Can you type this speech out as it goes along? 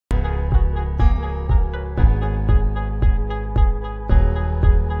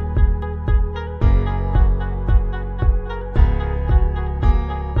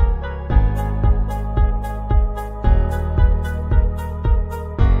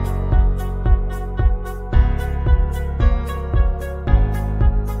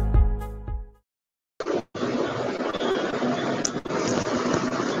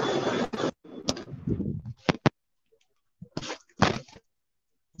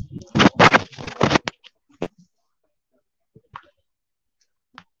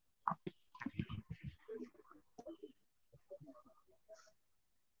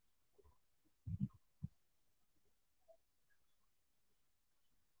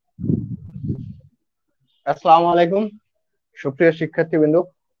আসসালামু আলাইকুম সুপ্রিয় শিক্ষার্থীবৃন্দ।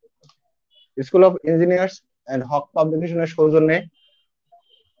 স্কুল অফ ইঞ্জিনিয়ার্স এন্ড হক পাবলিকেশনের সৌজন্যে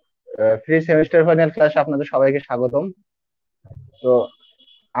ফ্রি সেমিস্টার ফাইনাল ক্লাস আপনাদের সবাইকে স্বাগতম। তো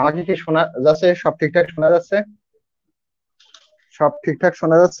আমাকে কি শোনা যাচ্ছে? সব ঠিকঠাক শোনা যাচ্ছে? সব ঠিকঠাক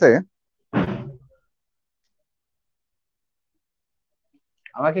শোনা যাচ্ছে?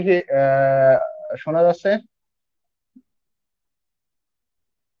 আমাকে কি শোনা যাচ্ছে?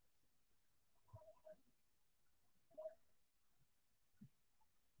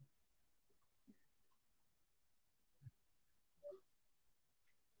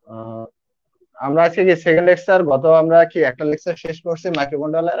 আহ, আমরা আজকে কি সেকেন্ড লেকচার, আমরা কি একটা লেকচার শেষ করছি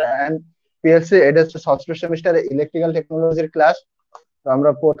মাইক্রোকন্ট্রোলার এন্ড পিএলসি, এটা হচ্ছে ষষ্ঠ সেমিস্টার ইলেকট্রিক্যাল টেকনোলজির ক্লাস। তো আমরা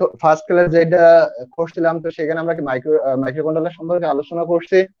ফার্স্ট ক্লাস যেটা করছিলাম, তো সেখানে আমরা কি মাইক্রোকন্ট্রোলার সম্পর্কে আলোচনা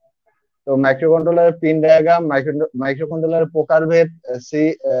করছি। তো মাইক্রোকন্ট্রোলারের পিন ডায়াগ্রাম, মাইক্রোকন্ট্রোলারের প্রকারভেদ, সি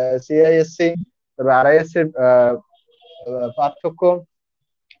সিআইএসসি, তবে আরআইএসসি পার্থক্য,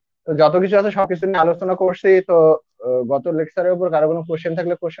 তো যত কিছু আছে সবকিছু নিয়ে আলোচনা করছি। তো গত লেকচারের উপর কারো কোনো কোশ্চেন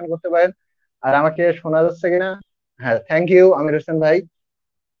থাকলে কোশ্চেন করতে পারেন। আর আমাকে শোনা যাচ্ছে কিনা? হ্যাঁ, থ্যাংক ইউ আমির হোসেন ভাই।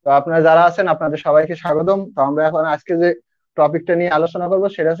 তো আপনারা যারা আছেন আপনাদের সবাইকে স্বাগতম। তো আমরা এখন আজকে যে টপিকটা নিয়ে আলোচনা করবো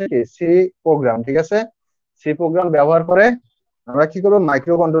সেটা হচ্ছে কি সি প্রোগ্রাম। ঠিক আছে, সি প্রোগ্রাম ব্যবহার করে আমরা কি করবো,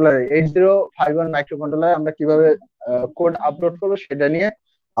 মাইক্রোকন্ট্রোলার 8051 মাইক্রোকন্ট্রোলার আমরা কিভাবে কোড আপলোড করবো সেটা নিয়ে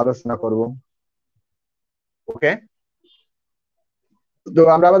আলোচনা করব। ওকে, তো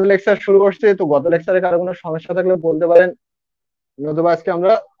আমরা আমাদের লেকচার শুরু করছি। তো গত লেকচারে কারো কোনো সমস্যা থাকলে বলতে পারেন, নতুবা আজকে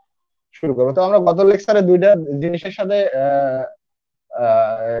আমরা শুরু করবো। তো আমরা গত লেকচারে দুইটা জিনিসের সাথে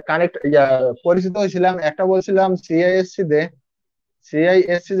কানেক্ট পরিচিত হয়েছিলাম। একটা বলছিলাম সিআইএসসি তে,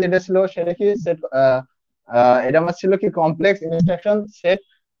 সিআইএসসি যেটা ছিল সেটা কি সেট, এটা আমার ছিল কি কমপ্লেক্স ইনস্ট্রাকশন সেট।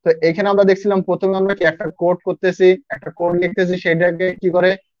 তো এখানে আমরা দেখছিলাম প্রথমে আমরা কি একটা কোড করতেছি, একটা কোড লিখতেছি, সেটাকে কি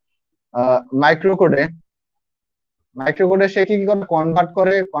করে মাইক্রো কোডে, মাইক্রো কোডে সে কি করে কনভার্ট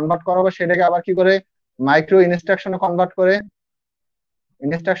করাবো, সেটাকে আবার কি করে মাইক্রো ইনস্ট্রাকশনে কনভার্ট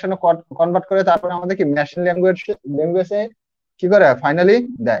করে, তারপরে আমাদের কি মেশিন ল্যাঙ্গুয়েজে কি করে ফাইনালি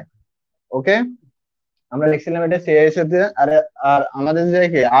দেয়। ওকে, আমরা লিখছিলাম এটা সিআইএসসি তে। আর আর আমাদের যে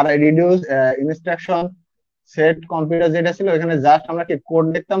কি আর রিডিউস ইনস্ট্রাকশন সেট কম্পিউটার যেটা ছিল, এখানে জাস্ট আমরা কি কোড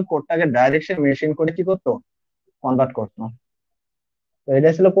লিখতাম, কোডটাকে ডাইরেক্ট সে মেশিন করে কি করতো, কনভার্ট করতো। তো এটা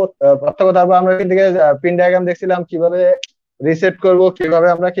ছিল পার্থক্য। তারপর আমরা এখান থেকে পিন ডায়াগ্রাম দেখছিলাম কিভাবে রিসেট করব, কিভাবে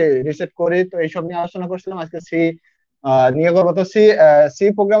আমরা কি রিসেট করি। তো এইসব নিয়ে আলোচনা করছিলাম। আজকে সি নিয়ে করবো। তো সি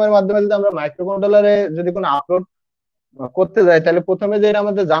প্রোগ্রামের মাধ্যমে যদি আমরা মাইক্রোকন্ট্রোলারে যদি কোনো আপলোড করতে যাই, তাহলে প্রথমে যেটা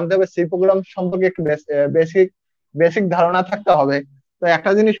আমাদের জানতে হবে, সি প্রোগ্রাম সম্পর্কে একটু বেসিক বেসিক ধারণা থাকতে হবে। তো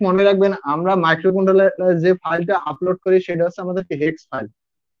একটা জিনিস মনে রাখবেন, আমরা মাইক্রোকন্ট্রোলারে যে ফাইলটা আপলোড করি সেটা হচ্ছে আমাদের কি হেক্স ফাইল,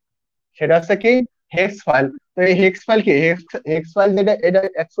 সেটা হচ্ছে কি হেক্স ফাইল। তো এই হেক্স ফাইল কি, হেক্স ফাইল যেটা, এটা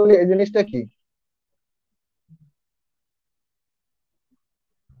অ্যাকচুয়ালি এই জিনিসটা কি,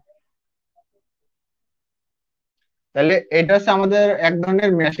 তাহলে এটা হচ্ছে আমাদের এক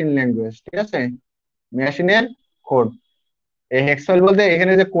ধরনের মেশিন ল্যাঙ্গুয়েজ। ঠিক আছে, মেশিনের কোড। এই হেক্স ফাইল বলতে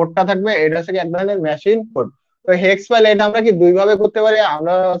এখানে যে কোডটা থাকবে এটা হচ্ছে কি এক ধরনের মেশিন কোড। তো হেক্স ফাইল এটা আমরা কি দুই ভাবে করতে পারি,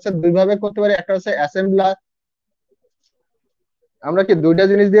 আমরা হচ্ছে দুই ভাবে করতে পারি। একটা হচ্ছে অ্যাসেম্বলার, আমরা কি দুইটা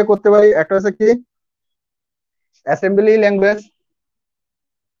জিনিস দিয়ে করতে পারি। একটা হচ্ছে কি অ্যাসেম্বলি ল্যাঙ্গুয়েজ,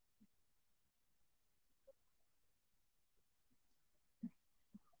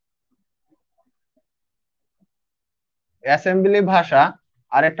 অ্যাসেম্বলি ভাষা।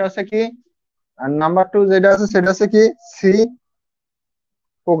 আর একটা হচ্ছে কি, নাম্বার টু যেটা আছে সেটা হচ্ছে কি সি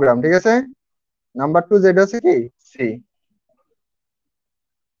প্রোগ্রাম। ঠিক আছে, নাম্বার টু যেটা হচ্ছে কি সি।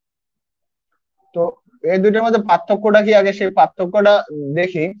 তো এই দুইটার মধ্যে পার্থক্যটা কি, আগে সেই পার্থক্যটা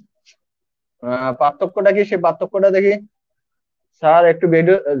দেখি। পার্থক্যটা কি সেই পার্থক্যটা দেখি। স্যার একটু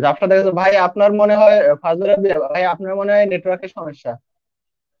ভিডিও ঝাপসা দেখা যাচ্ছে। ভাই আপনার মনে হয় ফাজল রাব্বি ভাই, আপনার মনে হয় নেটওয়ার্কের সমস্যা।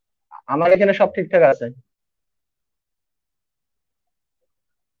 আমার এখানে সব ঠিকঠাক আছে।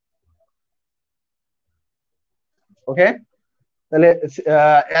 ওকে, তাহলে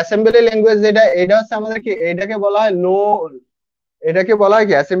অ্যাসেম্বলি ল্যাঙ্গুয়েজ যেটা, এটা হচ্ছে আমাদের কি, এটাকে বলা হয় লো, এটাকে বলা হয়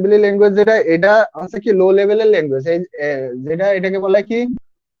কি অ্যাসেম্বলি ল্যাঙ্গুয়েজ যেটা, এটা হচ্ছে কি লো লেভেলের ল্যাঙ্গুয়েজ। এই যেটা এটাকে বলা হয় কি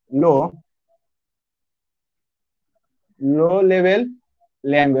লো লো লেভেল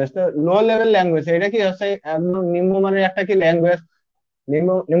ল্যাঙ্গুয়েজ। তো লো লেভেল ল্যাঙ্গুয়েজ এটা কি হচ্ছে একদম নিম্নমানের একটা কি ল্যাঙ্গুয়েজ,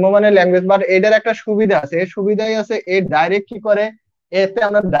 নিম্নমানের ল্যাঙ্গুয়েজ। বাট এটার একটা সুবিধা আছে, এর সুবিধাই আছে এ ডাইরেক্ট কি করে, এতে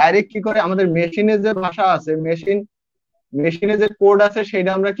আমরা ডাইরেক্ট কি করে আমাদের মেশিনের যে ভাষা আছে, মেশিনে যে কোড আছে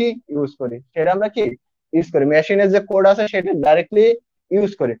সেটা আমরা কি ইউজ করি, মেশিনের যে কোড আছে সেটা ডাইরেক্টলি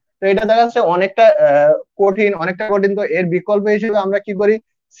ইউজ করি। তো এটা দেখা যাচ্ছে অনেকটা কঠিন। তো এর বিকল্প হিসেবে আমরা কি করি,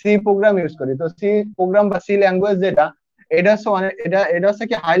 সি প্রোগ্রাম ইউজ করি। তো সি প্রোগ্রাম বা সি ল্যাঙ্গুয়েজ যেটা, এটা হচ্ছে এটা হচ্ছে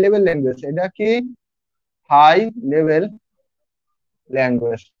কি হাই লেভেল ল্যাঙ্গুয়েজ। এটা কি high level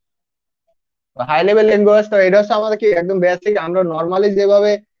language. High level language তো এটা হচ্ছে আমাদের কি একদম বেসিক, আমরা নর্মালি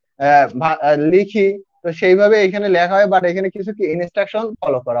যেভাবে লিখি তো সেইভাবে এখানে লেখা হয়, বাট এখানে কিছু কি ইনস্ট্রাকশন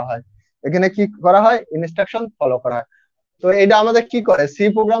ফলো করা হয়। এখানে কি করা হয়, ইনস্ট্রাকশন ফলো করা হয়। তো এটা আমাদের কি করে, সি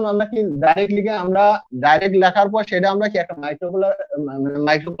প্রোগ্রাম আমরা কি ডাইরেক্ট লিখে আমরা ডাইরেক্ট লেখার পর সেটা আমরা কি একটা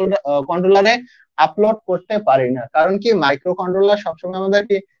মাইক্রো কন্ট্রোলারে আপলোড করতে পারি না। কারণ কি মাইক্রো কন্ট্রোলার সবসময় আমাদের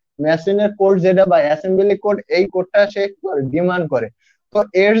কি মেশিনের কোড যেটা বা অ্যাসেম্বলি কোড, এই কোডটা সে ডিমান্ড করে। তো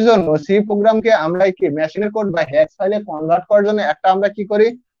এর জন্য সি প্রোগ্রামকে আমরা কি মেশিনের কোড বা হেক্স ফাইলে কনভার্ট করার জন্য একটা আমরা কি করি,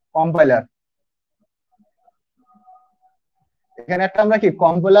 কম্পাইলার। এখানে একটা আমরা কি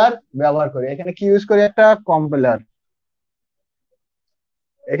কম্পাইলার ব্যবহার করি, এখানে কি ইউজ করি, একটা কম্পাইলার।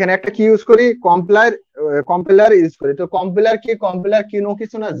 এখানে একটা কি ইউজ করি, কম্পাইলার ইউজ করি। তো কম্পাইলার কি নো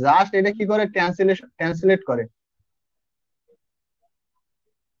কিছু না, জাস্ট এটা কি করে, ট্রান্সলেট করে।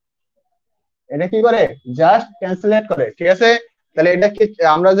 এটা কি করে, জাস্ট ট্রান্সলেট করে, ঠিক আছে। তাহলে এটা কি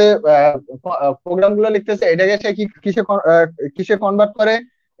আমরা যে প্রোগ্রাম গুলো লিখতেছে এটাকে সে কি কিসে কনভার্ট করে,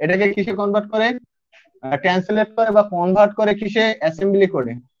 এটাকে কিসে কনভার্ট করে, ট্রান্সলেট করে বা কনভার্ট করে কিসে, অ্যাসেম্বলি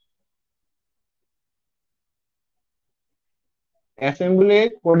করে। অ্যাসেম্বলি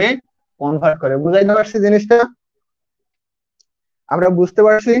কোডে কনভার্ট করে। বুঝাইতে পারছি জিনিসটা, আমরা বুঝতে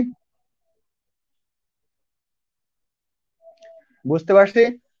পারছি, বুঝতে পারছি।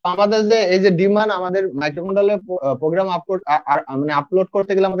 আমাদের যে এই যে ডিমান্ড, আমাদের মাইক্রোকন্ট্রোলার প্রোগ্রাম আপলোড মানে আপলোড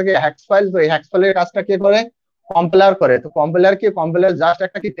করতে গেলে আমাদেরকে হ্যাক্স ফাইল, তো এই হ্যাক্স ফাইলের কাজটা কে করে, কম্পাইলার করে। তো কম্পাইলার জাস্ট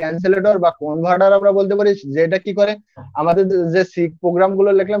একটা কি ট্রান্সলেটর বা কনভার্টার আমরা বলতে পারি, যেটা কি করে আমাদের যে সি প্রোগ্রাম গুলো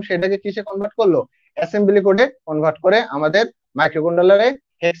লিখলাম সেটাকে কিসে কনভার্ট করলো, অ্যাসেম্বলি কোডে কনভার্ট করে আমাদের মাইক্রোকন্ট্রোলারে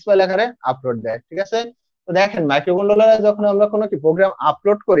হেক্স ফাইল আকারে আপলোড দেয়, ঠিক আছে। তো দেখেন মাইক্রোকন্ট্রোলারে যখন আমরা কোনো কি প্রোগ্রাম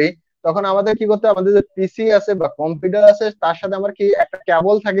আপলোড করি তখন আমাদের কি করতে হবে, আমাদের যে পিসি আছে বা কম্পিউটার আছে তার সাথে আমার কি একটা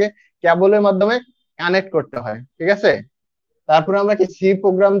কেবল থাকে, কেবলের মাধ্যমে কানেক্ট করতে হয়, ঠিক আছে। তারপরে আমরা কি সি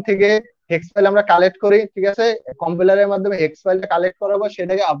প্রোগ্রাম থেকে হেক্স ফাইল আমরা কালেক্ট করি, ঠিক আছে। কম্পিলারের মাধ্যমে হেক্স ফাইলটা কালেক্ট করার পর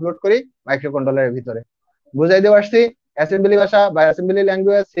সেটাকে আপলোড করি মাইক্রোকন্ট্রোলারের ভিতরে। বুঝাইতে পারছি, অ্যাসেম্বলি ভাষা বা অ্যাসেম্বলি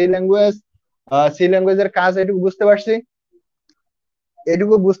ল্যাঙ্গুয়েজ, সি ল্যাঙ্গুয়েজের কাজ এটুকু বুঝতে পারছি,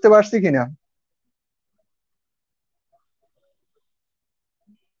 এটুকু বুঝতে পারছি কিনা,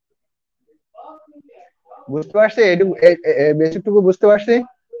 বুঝতে পারছি এটুকু, বেসিকটুকু বুঝতে পারছি।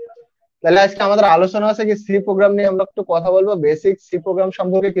 তাহলে আজকে আমাদের আলোচনা আছে কি সি প্রোগ্রাম নিয়ে আমরা একটু কথা বলবো, বেসিক সি প্রোগ্রাম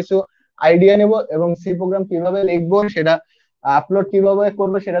সম্পর্কে কিছু আইডিয়া নেব, এবং সি প্রোগ্রাম কিভাবে লিখবো সেটা আপলোড কিভাবে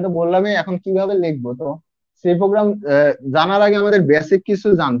করবো সেটা তো বললামই, এখন কিভাবে লিখবো। তো সি প্রোগ্রাম জানার আগে আমাদের বেসিক কিছু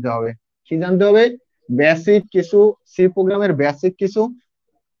জানতে হবে। কি জানতে হবে, বেসিক কিছু, সি প্রোগ্রামের বেসিক কিছু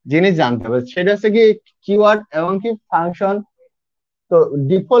জিনিস জানতে হবে। সেটা হচ্ছে কি কিওয়ার্ড এবং কি ফাংশন। তো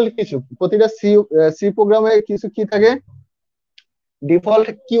ডিফল্ট কিছু প্রতিটা সি সি প্রোগ্রামে কিছু কি থাকে, ডিফল্ট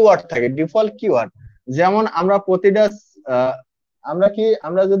কিওয়ার্ড থাকে, ডিফল্ট কিওয়ার্ড। যেমন আমরা প্রতিটা আহ,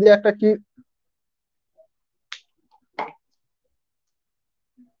 আমরা যদি একটা কি,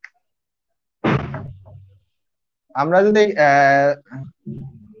 আমরা যদি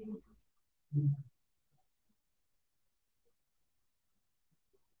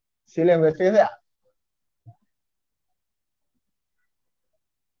সিলেবাস, ঠিক আছে।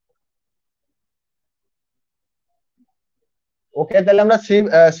 ওকে, তাহলে আমরা সি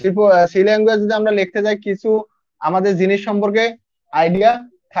সি ল্যাঙ্গুয়েজ যদি আমরা লিখতে যাই, কিছু আমাদের জিনিস সম্পর্কে আইডিয়া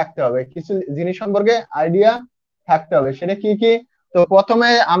থাকতে হবে, কিছু জিনিস সম্পর্কে আইডিয়া থাকতে হবে। সেটা কি কি, তো প্রথমে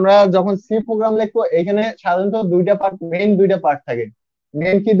আমরা যখন সি প্রোগ্রাম লিখবো এখানে সাধারণত দুইটা পার্ট, মেইন দুইটা পার্ট থাকে।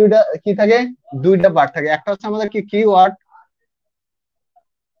 মেইন কি দুইটা কি থাকে, দুইটা পার্ট থাকে। একটা হচ্ছে আমাদের কি কিওয়ার্ড,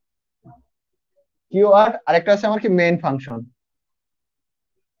 আর একটা হচ্ছে আমার কি মেইন ফাংশন।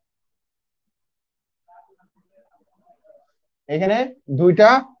 এখানে দুইটা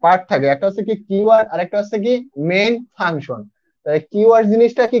পার্ট থাকে, একটা হচ্ছে কি কিওয়ার্ড আর একটা হচ্ছে কি মেইন ফাংশন। কিওয়ার্ড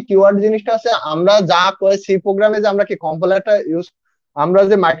জিনিসটা কি, কিওয়ার্ড জিনিসটা হচ্ছে আমরা যা করে সি প্রোগ্রামে যে আমরা কি কম্পাইলারটা ইউজ, আমরা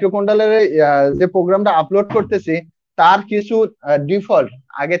যে মাইক্রোকন্ট্রোলারে যে প্রোগ্রামটা আপলোড করতেছি তার কিছু ডিফল্ট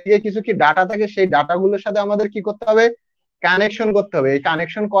আগে থেকে কিছু কি ডাটা থাকে, সেই ডাটাগুলোর সাথে আমাদের কি করতে হবে, কানেকশন করতে হবে। এই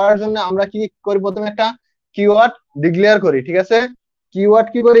কানেকশন করার জন্য আমরা কি করি, প্রথমে একটা কিওয়ার্ড ডিক্লেয়ার করি, ঠিক আছে। কিওয়ার্ড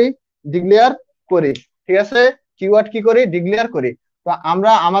কি করি, ডিক্লেয়ার করি, ঠিক আছে। কিওয়ার্ড কি করি, ডিক্লেয়ার করি। তো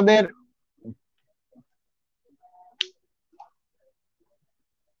আমরা আমাদের,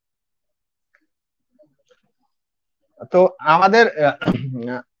 তো আমাদের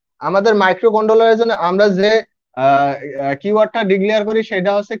আমাদের মাইক্রো কন্ট্রোলারের জন্য আমরা যে কিওয়ার্ডটা ডিক্লেয়ার করি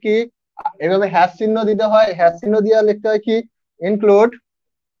সেটা হচ্ছে কি, এভাবে হ্যাশ চিহ্ন দিতে হয়, হ্যাশ চিহ্ন দিয়ে লিখতে হয় কি,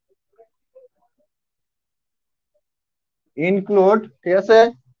 ইনক্লুড, ঠিক আছে।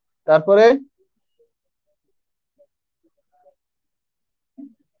 তারপরে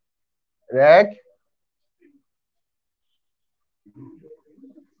র্যাক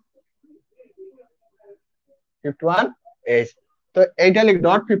 51H। তো এইটা লিখ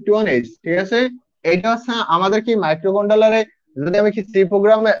 .51H, ঠিক আছে। এইটা হচ্ছে আমাদের কি মাইক্রোকন্ট্রোলারে যদি আমি কি সি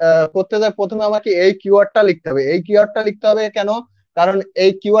প্রোগ্রাম করতে যাই, প্রথমে আমাকে এই কিওয়ার্ডটা লিখতে হবে। এই কিওয়ার্ডটা লিখতে হবে কেন? কারণ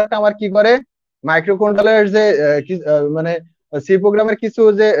এই কিওয়ার্ডটা আমার কি করে, মাইক্রোকন্ট্রোলারের যে মানে সি প্রোগ্রামের কিছু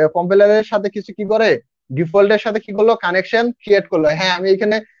যে কম্পাইলারের সাথে কিছু কি করে, ডিফল্টের সাথে কি করলো, কানেকশন ক্রিয়েট করলো। হ্যাঁ, আমি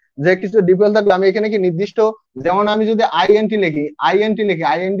এখানে যে কিছু ডিফল্ট থাকলো, আমি এখানে কি নির্দিষ্ট, যেমন আমি যদি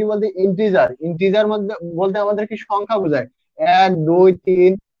আইএনটি বলতে ইন্টিজার, ইন্টিজার মধ্যে বলতে আমাদের কি সংখ্যা বোঝায়, 1 2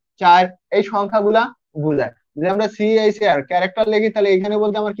 3 4 এই সংখ্যাগুলা বোঝায়। যদি আমরা CHR ক্যারেক্টার লিখি, তাহলে এখানে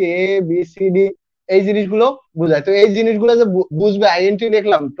বলতে আমার কি ABCD এই জিনিসগুলো বোঝায়। তো এই জিনিসগুলো যে বুঝবে, আইএনটি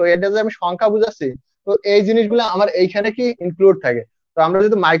লিখলাম, তো এটা যে আমি সংখ্যা বুঝাচ্ছি, তো এই জিনিসগুলো আমার এইখানে কি ইনক্লুড থাকে। তো আমরা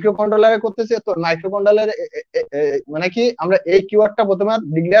যদি মাইক্রো কন্ট্রোলারে করতেছি, তো মাইক্রো কন্ট্রোলারে মানে কি আমরা এই কিওয়ার্ডটা প্রথমে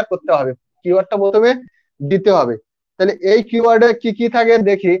ডিক্লেয়ার করতে হবে, কিওয়ার্ডটা প্রথমে দিতে হবে। তাহলে এই কিওয়ার্ডে কি কি থাকে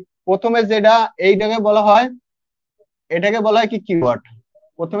দেখি। প্রথমে যেটা এইটাকে বলা হয়, এটাকে বলা হয় কি কিওয়ার্ড।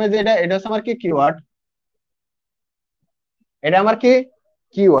 প্রথমে যেটা, এটা হচ্ছে আমার কি কিওয়ার্ড, এটা আমার কি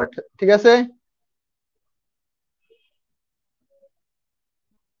কিওয়ার্ড, ঠিক আছে।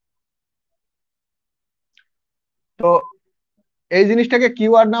 তো এই জিনিসটাকে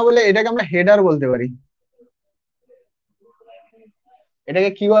কিওয়ার্ড না বলে এটাকে আমরা হেডার বলতে পারি। এটাকে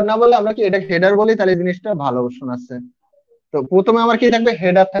কিওয়ার্ড না বলে আমরা কি এটাকে হেডার বলি, তাহলে জিনিসটা ভালো শোনাচ্ছে। তো প্রথমে আমার কি থাকবে,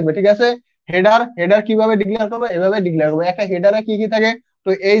 হেডার থাকবে, ঠিক আছে। হেডার হেডার কিভাবে ডিক্লেয়ার করবো, এভাবে ডিক্লেয়ার করবো। একটা হেডারে কি কি থাকে, তো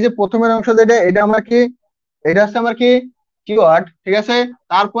এই যে প্রথমের অংশ যেটা, এটা আমার কি, এটা হচ্ছে আমার কি কিওয়ার্ড, ঠিক আছে।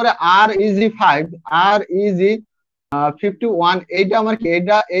 তারপরে REG5, REG51, এইটা আমার কি,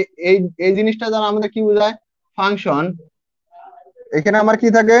 এটা এই এই জিনিসটা দ্বারা আমাদের কি বোঝায়, ফাংশন। এখানে আমার কি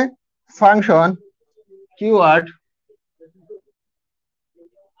থাকে, function, keyword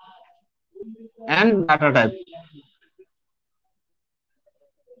and data type.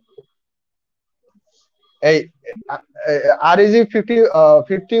 এই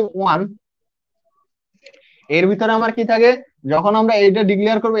REG51 এর ভিতরে আমার কি থাকে, যখন আমরা এইটা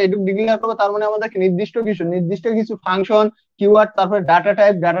ডিক্লেয়ার করবো, তার মানে আমাদের নির্দিষ্ট কিছু ফাংশন, কিওয়ার্ড, তারপরে ডাটা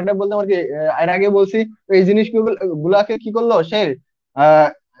টাইপ। ডাটা টাইপ বলতে আমার কি, এর আগে বলছি, তো এই জিনিসগুলাকে কি করলো সে,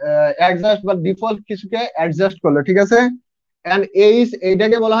 অ্যাডজাস্ট বা ডিফল্ট কিছুকে অ্যাডজাস্ট করলো, ঠিক আছে। এন্ড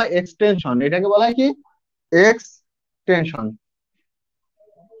এইটাকে বলা হয় এক্সটেনশন, এটাকে বলা হয় কি এক্সটেনশন,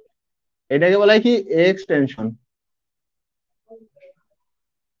 এটাকে বলা হয় কি এক্সটেনশন।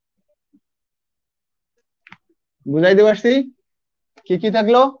 বুঝাইতে পারছি? কি কি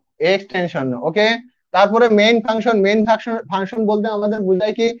থাকলো, এক্সটেনশন, ওকে। তারপরে মেইন ফাংশন বলতে আমাদের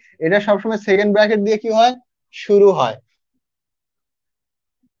বুঝায় কি, এটা সবসময় সেকেন্ড ব্র্যাকেট দিয়ে কি হয়, শুরু হয়।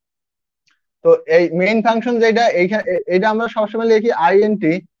 তো এই মেইন ফাংশন যেটা এইখানে, এটা আমরা সবসময় লিখি INT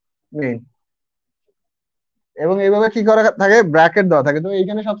মেইন, এবং এইভাবে কি করা থাকে, ব্র্যাকেট দেওয়া থাকে। তো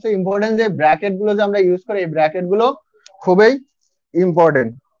এইখানে সবচেয়ে ইম্পর্টেন্ট যে ব্র্যাকেট গুলো যে আমরা ইউজ করি, এই ব্র্যাকেট গুলো খুবই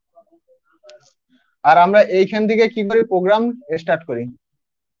ইম্পর্টেন্ট। আর আমরা এইখান থেকে কি করি, প্রোগ্রাম স্টার্ট করি।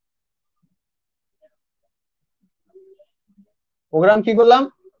 প্রোগ্রাম কি করলাম,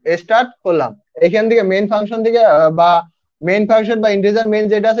 স্টার্ট করলাম। এখান থেকে মেইন ফাংশন থেকে বা মেইন ফাংশন বা ইন্টিজার মেইন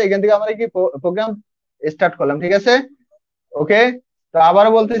যেটা আছে, এখান থেকে আমরা কি প্রোগ্রাম স্টার্ট করলাম, ঠিক আছে, ওকে। তো আবার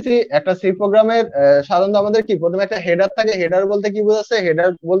বলতেছি, একটা সি প্রোগ্রামের সাধারণত আমাদের কি প্রথমে একটা হেডার থাকে। হেডার বলতে কি বোঝাচ্ছে, হেডার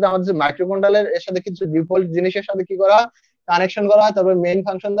বলতে আমাদের যে মাইক্রোকন্ট্রোলার এর সাথে কিছু ডিফল্ট জিনিসের সাথে কি করা হয়, কানেকশন করা হয়। তারপর মেইন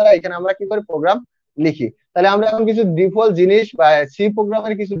ফাংশন দ্বারা এখানে আমরা কি করি, প্রোগ্রাম লিখি। তাহলে আমরা এখন কিছু ডিফল্ট জিনিস বা সি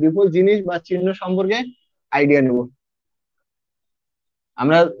প্রোগ্রামের কিছু ডিফল্ট জিনিস বা চিহ্ন সম্পর্কে আইডিয়া নেব।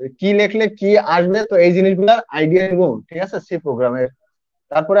 আমরা কি লিখলে কি আসবে, তো এই জিনিসগুলোর আইডিয়া নিব, ঠিক আছে, সি প্রোগ্রামের।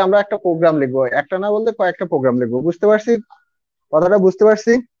 তারপরে আমরা একটা প্রোগ্রাম লিখবো, একটা না বলতে কয়েকটা প্রোগ্রাম লিখবো। বুঝতে পারছি, কথাটা বুঝতে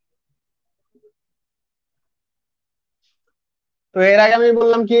পারছি। তো এর আগে আমি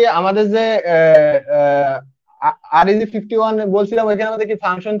বললাম কি, আমাদের যে REG51 বলছিলাম, ওইখানে আমাদের কি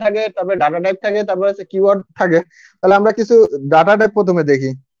ফাংশন থাকে, তারপরে ডাটা টাইপ থাকে, তারপরে হচ্ছে কিওয়ার্ড থাকে। তাহলে আমরা কিছু ডাটা টাইপ প্রথমে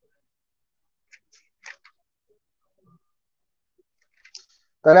দেখি।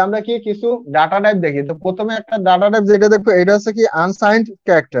 তাহলে আমরা কি কিছু ডাটা টাইপ দেখি। তো প্রথমে একটা ডাটা টাইপ যেটা দেখবো, এটা হচ্ছে কি আনসাইন্ড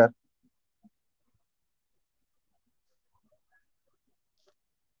ক্যারেক্টার।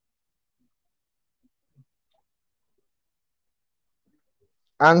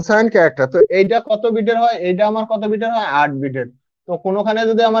 আনসাইন্ড ক্যারেক্টার, তো এইটা কত বিটের হয়, এইটা আমার কত বিটের হয়, 8 বিটের। তো কোনোখানে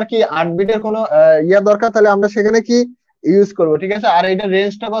যদি আমার কি 8 বিটের কোনো ইয়া দরকার, তাহলে আমরা সেখানে কি ইউজ করব, ঠিক আছে। আর এইটা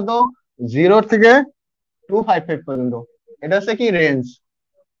রেঞ্জটা কত, 0 থেকে 255 পর্যন্ত। এটা হচ্ছে কি রেঞ্জ,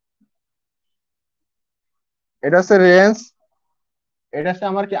 এটা হচ্ছে রেঞ্জ, এটা হচ্ছে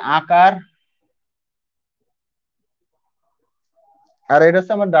আমার কি আকার, আর এটা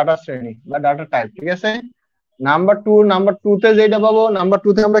হচ্ছে আমার ডাটা শ্রেণী বা ডাটা টাইপ, ঠিক আছে। নাম্বার টু তে যেটা পাবো, নাম্বার টু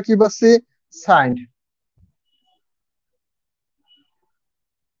তে আমরা কি পাচ্ছি, সাইন্ড।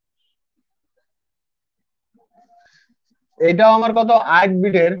 এটাও আমার কত 8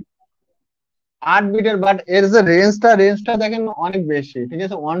 বিটের, 8 বিটের, বাট এর যে রেঞ্জটা দেখেন অনেক বেশি, ঠিক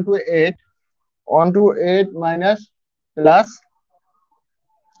আছে, 1 to 8 মাইনাস প্লাস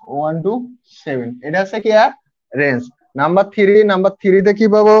 1 to 7, এটা হচ্ছে কি আর রেঞ্জ। নাম্বার থ্রিতে কি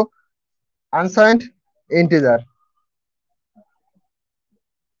পাবো? Unsigned integer.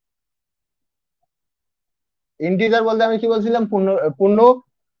 ইন্টিজার বলতে আমি কি বলছিলাম? পূর্ণ পূর্ণ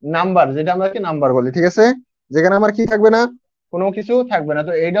নাম্বার, যেটা আমরা কি নাম্বার বলি, ঠিক আছে, যেখানে আমার কি থাকবে না, কোনো কিছু থাকবে না।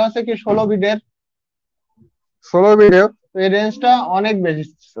 তো এইটা হচ্ছে কি 16 বিটের, 16 বিটের। তো এই রেঞ্জটা অনেক বেশি,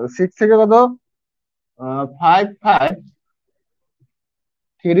 6 থেকে কত, 5 5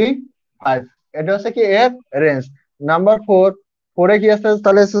 3 5, এটা হচ্ছে কি এর রেঞ্জ। নাম্বার 4 কি আসছে?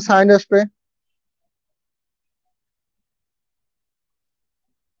 তাহলে সাইন আসবে।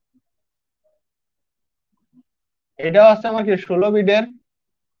 এটা হচ্ছে আমার কি 16 বিটের,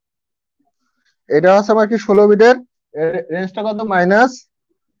 এটা হচ্ছে আমার কি 16 বিটের, রেঞ্জটা কত? মাইনাস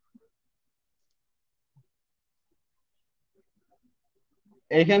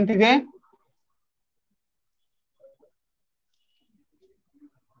এইখান থেকে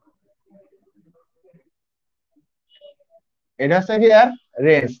এটা হচ্ছে কি আর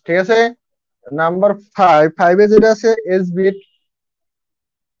রেঞ্জ, ঠিক আছে। নাম্বার 5 যেটা আছে এস বিট,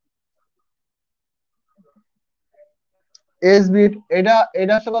 এটা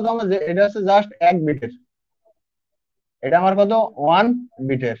এটা হচ্ছে কত আমার, এটা হচ্ছে জাস্ট 1 বিটের, এটা আমার কত 1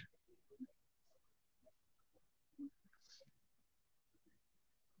 বিটের।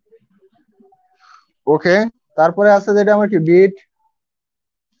 ওকে, তারপরে আছে যেটা আমার কি বিট,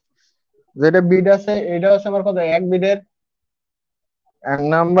 যেটা বিট আছে এটা হচ্ছে আমার কত 1 বিটের।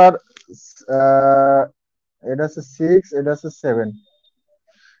 নাম্বার এটা হচ্ছে 6, এটা হচ্ছে 7।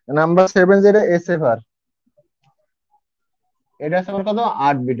 নাম্বার 7 যেটা এস এফ আর, এটা হচ্ছে আমার কত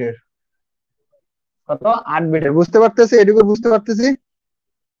 8 বিটের, কত 8 বিটের, বুঝতে পারতেছি, এটুকু বুঝতে পারতেছি।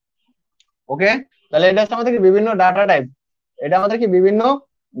 ওকে, তাহলে এটা হচ্ছে আমাদের কি বিভিন্ন ডাটা টাইপ, এটা আমাদের কি বিভিন্ন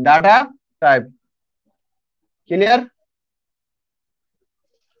ডাটা টাইপ, ক্লিয়ার?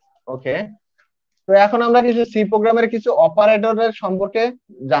 ওকে, তো এখন আমরা কিছু সি প্রোগ্রামের কিছু অপারেটরের সম্পর্কে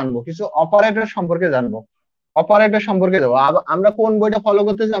জানবো, কিছু অপারেটর সম্পর্কে জানবো, অপারেটর সম্পর্কে দেবো। আমরা কোন বইটা ফলো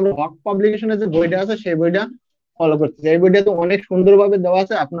করতেছি? আমরা হক পাবলিকেশনের যে বইটা আছে সেই বইটা ফলো করতেছি। এই বইটা তো অনেক সুন্দরভাবে দেওয়া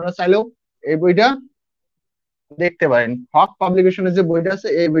আছে, আপনারা চাইলেও এই বইটা দেখতে পারেন। হক পাবলিকেশনের যে বইটা আছে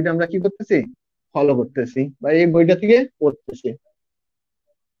এই বইটা আমরা কি করতেছি? ফলো করতেছি, বা এই বইটা থেকে পড়তেছি।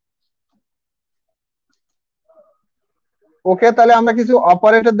 ওকে, তাহলে আমরা কিছু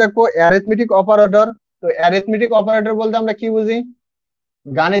অপারেটর দেখবো, অ্যারিথমেটিক অপারেটর। তো অ্যারিথমেটিক অপারেটর বলতে আমরা কি বুঝি?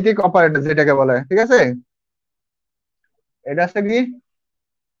 গাণিতিক অপারেটর যেটাকে বলে, ঠিক আছে, এটা হচ্ছে কি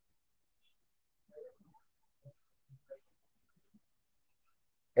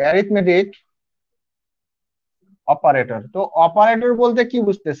অ্যারিথমেটিক অপারেটর। তো অপারেটর বলতে কি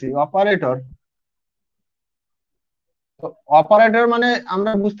বুঝতেছি? অপারেটর, তো অপারেটর মানে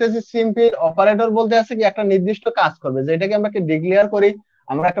আমরা বুঝতেছি সিম্পল। অপারেটর বলতে আছে কি একটা নির্দিষ্ট কাজ করবে, যেটাকে আমরা কি ডিক্লেয়ার করি,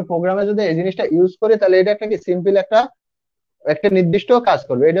 আমরা একটা প্রোগ্রামে যদি এই জিনিসটা ইউজ করি তাহলে এটা একটা কি সিম্পল একটা একটা নির্দিষ্ট কাজ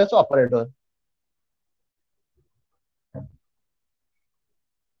করবে, এটা হচ্ছে অপারেটর।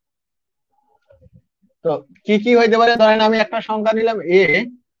 তো কি কি হইতে পারে? ধরেন আমি একটা সংখ্যা নিলাম এ,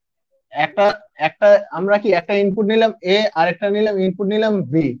 একটা একটা আমরা কি একটা ইনপুট নিলাম এ, আর একটা নিলাম ইনপুট নিলাম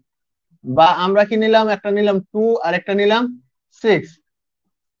বি, বা আমরা কি নিলাম, একটা নিলাম 2 আর একটা নিলাম 6,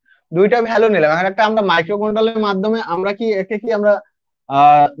 দুইটা ভ্যালু নিলাম। এখন একটা আমরা মাইক্রো কন্ট্রোলারের মাধ্যমে আমরা কি একে কি আমরা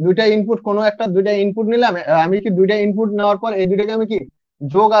দুইটা ইনপুট, কোনো একটা দুইটা ইনপুট নিলাম, আমি কি দুইটা ইনপুট নেওয়ার পর এই দুইটাকে আমি কি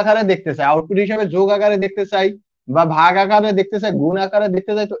যোগ আকারে দেখতে চাই, আউটপুট হিসেবে যোগ আকারে দেখতে চাই, বা ভাগ আকারে দেখতে চাই, গুণ আকারে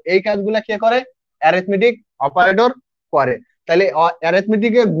দেখতে চাই। তো এই কাজগুলা কে করে? অ্যারিথমেটিক অপারেটর করে। তাহলে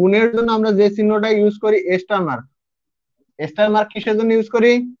অ্যারিথমেটিক এর গুণের জন্য আমরা যে চিহ্নটা ইউজ করি স্টার মার্ক, স্টার মার্ক কিসের জন্য ইউজ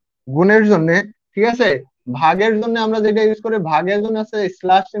করি? গুণের জন্য, ঠিক আছে। ভাগের জন্য আমরা যেটা ইউজ করি, ভাগের জন্য আছে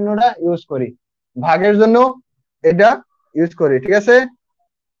স্ল্যাশ চিহ্নটা ইউজ করি, ভাগের জন্য এটা ইউজ করি, ঠিক আছে।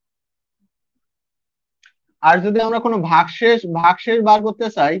 আর যদি আমরা কোনো ভাগশেষ বার করতে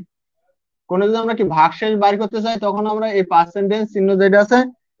চাই, কোনো যদি আমরা কি ভাগশেষ বার করতে চাই, তখন আমরা এই পার্সেন্টেজ চিহ্ন যেটা আছে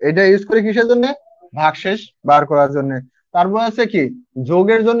এটা ইউজ করি কিসের জন্য? ভাগশেষ বার করার জন্য। তারপর আছে কি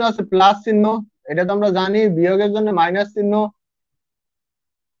যোগের জন্য আছে প্লাস চিহ্ন, এটা তো আমরা জানি। বিয়োগের জন্য মাইনাস চিহ্ন,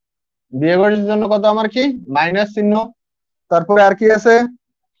 বিয়োগের জন্য কত আমার কি মাইনাস চিহ্ন। তারপরে আর কি আছে?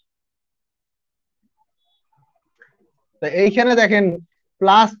 তো এইখানে দেখেন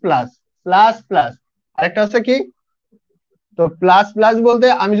প্লাস প্লাস, প্লাস প্লাস, আরেকটা হচ্ছে কি, তো প্লাস প্লাস বলতে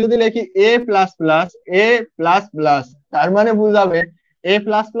আমি যদি লিখি এ প্লাস প্লাস, এ প্লাস প্লাস, তার মানে বুঝাবে এ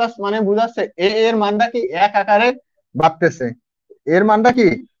প্লাস প্লাস মানে বুঝাচ্ছে এ এর মানটা কি এক আকারে বাড়তেছে, এর মানটা কি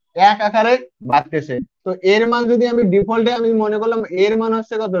এক আকারে বাড়তেছে। তো এর মান যদি আমি ডিফল্টে আমি মনে করলাম এর মান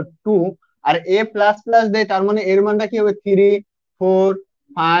হচ্ছে কত 2, আর এ প্লাস প্লাস দেয়, তার মানে এর মানটা কি হবে 3, 4,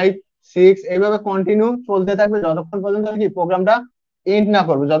 5, 6, এইভাবে কন্টিনিউ চলতে থাকবে যতক্ষণ পর্যন্ত আমি কি প্রোগ্রামটা এন্ড না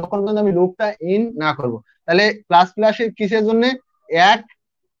করবো, যতক্ষণ পর্যন্ত আমি লুপটা এন্ড না করব। তাহলে প্লাস প্লাস কিসের জন্য? এক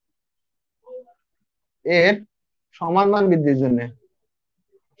এর সমান মান বৃদ্ধির জন্য,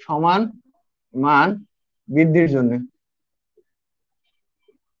 সমান মান বৃদ্ধির জন্য।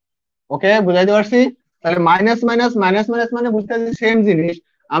 ওকে, বুঝাইতে পারছি? তাহলে মাইনাস মাইনাস মাইনাস মাইনাস মানে বুঝতে পারছি সেম জিনিস।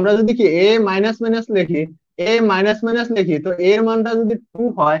 আমরা যদি কি এ মাইনাস মাইনাস লিখি, এ মাইনাস মাইনাস লিখি, তো এর মানটা যদি 2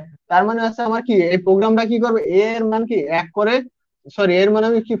 হয়, তার মানে হচ্ছে আমার কি এই প্রোগ্রামটা কি করবে, এ এর মান কি এক করে, সরি এর মান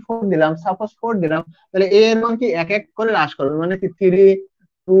আমি কি 4 দিলাম, সাপোজ 4 দিলাম, তাহলে এ এর মান কি এক এক করে হ্রাস করবে, মানে কি 3,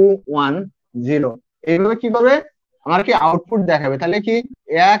 2, 1, 0, এইভাবে কি করবে আমার কি আউটপুট দেখাবে। তাহলে কি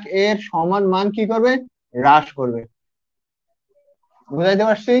এক এর সমান মান কি করবে, হ্রাস করবে। বুঝাইতে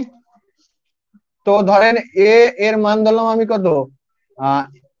পারছি? তো ধরেন এ এর মান ধরলাম আমি কত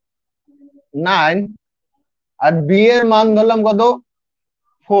 9, আর বি এর মান ধরলাম কত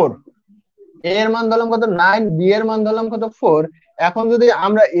 4। এ এর মান ধরলাম কত 9, বি এর মান ধরলাম কত 4। এখন যদি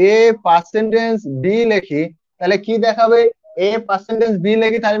আমরা এ পার্সেন্টেজ বি লিখি, তাহলে কি দেখাবে, এ পার্সেন্টেজ বি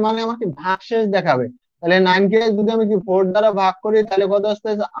লিখি তার মানে আমাকে ভাগশেষ দেখাবে। তাহলে 9 কে যদি আমি কি 4 দ্বারা ভাগ করি, তাহলে কত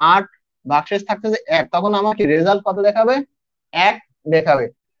আসতেছে 8, ভাগশেষ থাকতেছে 1, তখন আমাকে রেজাল্ট কত দেখাবে, 1 দেখাবে।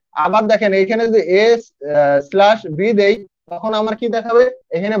 আবার দেখেন এখানে যদি এ স্ল্যাশ বি দেই, তখন আমার কি দেখাবে,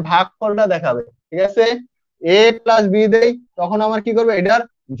 এখানে ভাগফলটা দেখাবে। ঠিক আছে, এ প্লাস বি দেই, তখন আমার কি করবে, এটার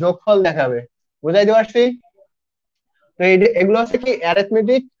যোগফল দেখাবে। বুঝাইতে পারছি? তো এগুলো হচ্ছে কি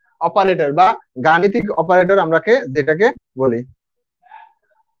অ্যারিথমেটিক অপারেটর বা গাণিতিক অপারেটর আমরাকে যেটাকে বলি।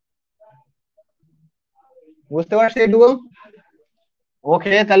 বুঝতে পারছি এটুকু?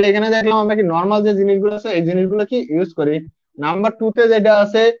 ওকে, তাহলে এখানে দেখলাম আমরা কি নর্মাল যে জিনিসগুলো আছে এই জিনিসগুলো কি ইউজ করি। নাম্বার 2 তে যেটা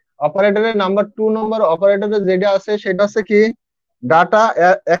আছে অপারেটরের, নাম্বার 2 নম্বর অপারেটরের যেটা আছে সেটা হচ্ছে কি ডাটা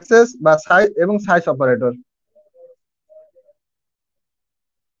অ্যাক্সেস বা সাইজ এবং সাইজ অপারেটর।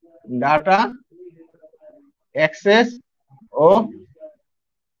 ডাটা অ্যাক্সেস ও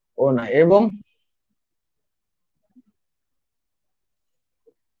ও না এবং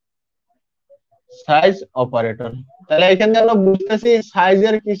সাইজ অপারেটর। তাহলে এখানে আমরা বুঝতেছি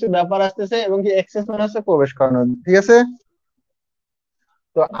সাইজের কিছু ব্যাপার আসতেছে এবং কি অ্যাক্সেস মানে হচ্ছে প্রবেশ করানো। ঠিক আছে,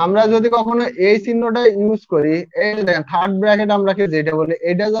 তো আমরা যদি কখনো এই চিহ্নটা ইউজ করি, এই যে দেখেন থার্ড ব্র্যাকেট আমরা কি যেটা বলি,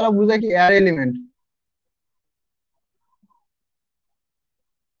 এটা যারা বুঝায় কি অ্যারে এলিমেন্ট,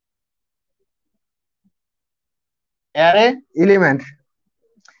 অ্যারে এলিমেন্ট,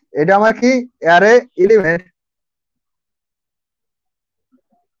 এটা আমার কি অ্যারে এলিমেন্ট।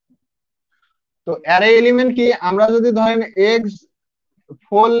 তো অ্যারে এলিমেন্ট কি, আমরা যদি ধরেন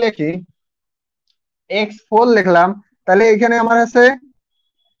x4 লিখি, x4 লিখলাম, তাহলে এখানে আমার আছে,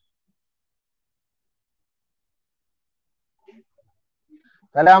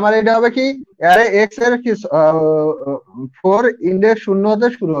 তাহলে আমার এটা হবে কি অ্যারে এক্স এর কি 4 ইন্ডেক্স 0 হতে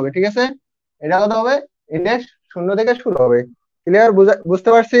শুরু হবে। ঠিক আছে, এটা কত হবে, ইন্ডেক্স 0 থেকে শুরু হবে। ক্লিয়ার? বুঝতে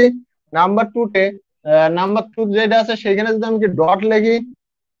পারছি? নাম্বার 2 তে নাম্বার 2 যেটা আছে সেখানে যদি আমি কি ডট লিখি,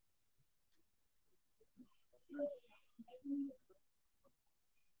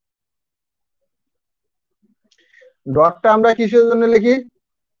 ডটটা আমরা কিসের জন্য লিখি,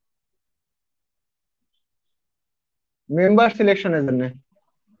 মেম্বার সিলেকশনের জন্য।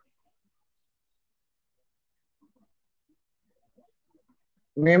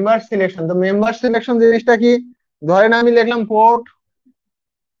 মেম্বার সিলেকশন, তো মেম্বার সিলেকশন জিনিসটা কি, ধরেন আমি লিখলাম পোর্ট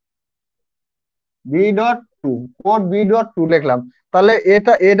বি.2, পোর্ট বি.2 লিখলাম, তাহলে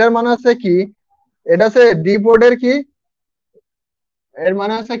এটার মানে হচ্ছে কি, এটা হচ্ছে ডি পোর্টের কি, এর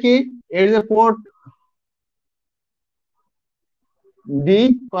মানে হচ্ছে কি, এর যে পোর্ট ডি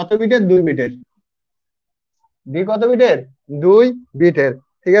কত বিটের, 2 বিটের, ডি কত বিটের, 2 বিটের।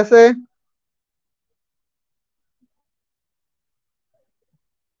 ঠিক আছে,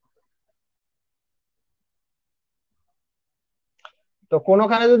 তো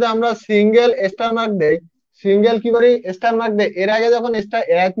কোনখানে যদি আমরা সিঙ্গেল স্টার মার্ক দেই, সিঙ্গেল কি করি স্টার মার্ক দেই, এর আগে যখন স্টার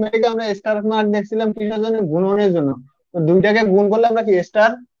অ্যারিথমেটিকে আমরা স্টার মার্ক দেখছিলাম কিসের জন্য, গুণনের জন্য। তো দুইটাকে গুণ করলে আমরা কি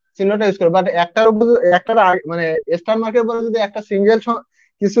স্টার চিহ্নটা ইউজ করি, বাট একটার উপর মানে স্টার মার্কের পরে যদি একটা সিঙ্গেল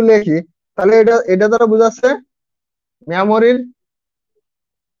কিছু লিখি, তাহলে এটা এটা দ্বারা বোঝাচ্ছে মেমোরির,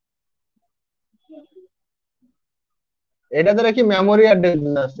 এটা দ্বারা কি মেমোরি অ্যাড্রেস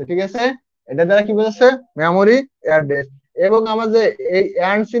বোঝাচ্ছে। ঠিক আছে, এটা দ্বারা কি বোঝাচ্ছে, মেমোরি অ্যাড্রেস। এবং আমার যে এই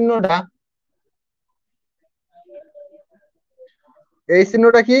অ্যান্ড চিহ্নটা, এই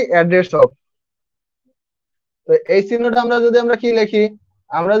চিহ্নটা কি অ্যাড্রেস অফ। তো এই চিহ্নটা আমরা কি লিখি,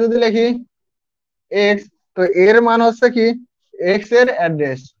 আমরা যদি লিখি এক্স, তো এর মান হচ্ছে কি এক্স এর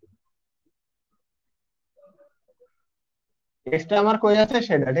অ্যাড্রেস। এক্সটা আমার কই আছে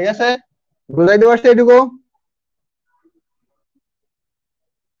সেটা, ঠিক আছে, বুঝাইতে পারছি এটুকু?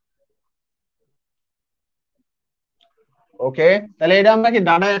 ওকে, তাহলে এটা আমরা কি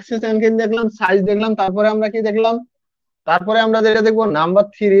ডাটা অ্যাক্সেস এনকেন দেখলাম, সাইজ দেখলাম, তারপরে আমরা কি দেখলাম, তারপরে আমরা যেটা দেখবো নাম্বার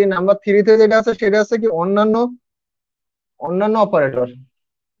থ্রি। নাম্বার থ্রিতে যেটা আছে সেটা আছে কি অন্যান্য, অন্যান্য অপারেটর।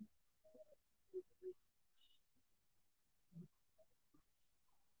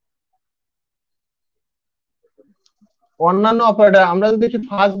 অন্যান্য অপারেটর আমরা যদি কি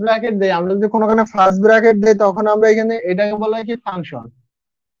ফার্স্ট ব্র্যাকেট দেই, আমরা যদি কোনোখানে ফার্স্ট ব্র্যাকেট দেই তখন আমরা এখানে এটাকে বলা হয় কি ফাংশন।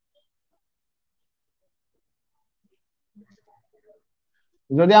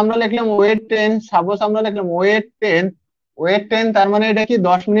 যদি আমরা লিখলাম ওয়েট 10, সাপোজ আমরা লিখলাম ওয়েট 10, ওয়েট 10, তার মানে এটা কি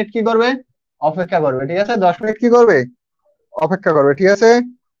 10 মিনিট কি করবে, অপেক্ষা করবে, ঠিক আছে, 10 মিনিট কি করবে, অপেক্ষা করবে, ঠিক আছে।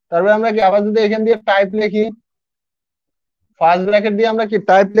 তারপরে আমরা কি আবার যদি এখান দিয়ে টাইপ লিখি, ফার্স্ট ব্র্যাকেট দিয়ে আমরা কি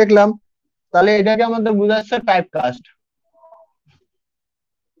টাইপ লিখলাম, তাহলে এটাকে আমাদের বোঝাচ্ছে টাইপ কাস্ট।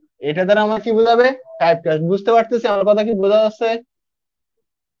 এটা দ্বারা আমার কি বোঝাবে, টাইপ কাস্ট। বুঝতে পারতেছি আমার কথা কি বোঝা যাচ্ছে,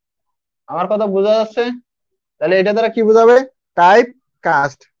 আমার কথা বোঝা যাচ্ছে? তাহলে এটা দ্বারা কি বোঝাবে, টাইপ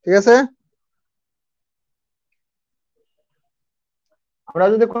কাস্ট, ঠিক আছে। আমরা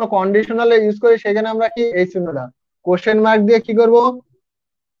যদি কোনো কন্ডিশনাল ইউজ করি সেখানে আমরা কি এই চিহ্নটা কোশ্চেন মার্ক দিয়ে কি করব,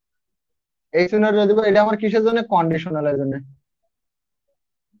 এই চিহ্নটা দেবো। এটা আমার কিসের জন্য, কন্ডিশনালের জন্য।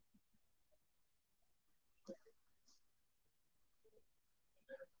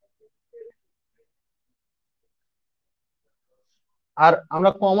 আর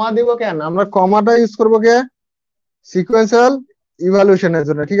আমরা কমা দিব কেন, আমরা কমাটা ইউজ করবো কে, সিকোয়েন্সিয়াল ইভালুয়েশনের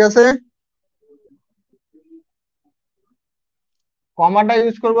জন্য, ঠিক আছে। কমাটা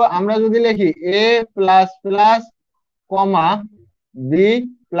ইউজ করব আমরা যদি লিখি এ প্লাস প্লাস কমা বি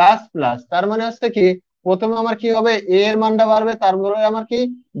প্লাস প্লাস, তার মানে হচ্ছে কি প্রথমে আমার কি হবে, এ এর মানটা বাড়বে, তারপরে আমার কি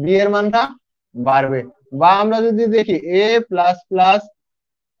বি এর মানটা বাড়বে। বা আমরা যদি দেখি এ প্লাস প্লাস,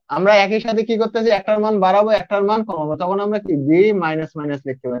 আমরা একই সাথে কি করতেছি, একটার মান বাড়াবো একটার মান কমাবো, তখন আমরা কি বি মাইনাস মাইনাস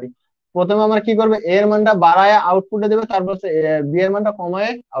লিখতে পারি। প্রথমে আমরা কি করবে, এ এর মানটা বাড়ায় আউটপুটে দেবে, তারপর বি এর মানটা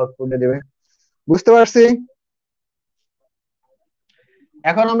কমায় আউটপুটে দেবে। বুঝতে পারছি?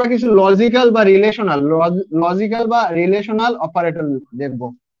 এখন আমরা কিছু লজিক্যাল বা রিলেশনাল অপারেটর দেখবো।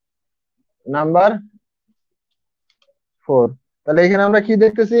 নাম্বার 4, তাহলে এখানে আমরা কি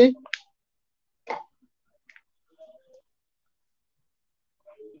দেখতেছি,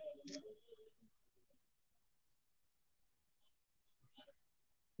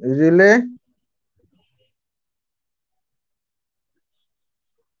 রিলে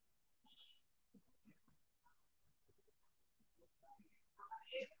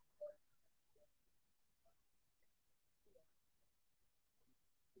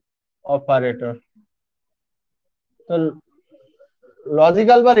অপারেটর। তো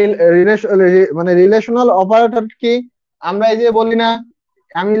লজিক্যাল বা মানে রিলেশনাল অপারেটর কি, আমরা এই যে বলি না,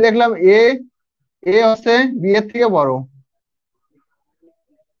 আমি লিখলাম এ, এ হচ্ছে বি এর থেকে বড়,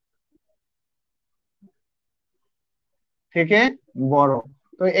 থেকে বড়।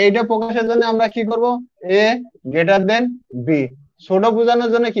 তো এইটা প্রকাশের জন্য আমরা কি করব, এ গ্রেটার দেন বি। ছোট বোঝানোর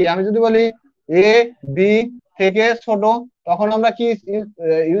জন্য কি, আমি যদি বলি এ বি থেকে ছোট, তখন আমরা কি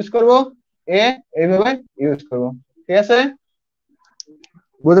ইউজ করব, এ, এইভাবে ইউজ করব, ঠিক আছে,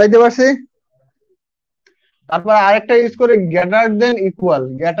 বুঝাইতে পারছি? তারপর আরেকটা ইউজ করে greater than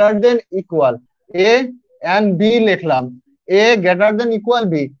equal A and B লিখলাম, এ গ্রেটার দেন ইকুয়াল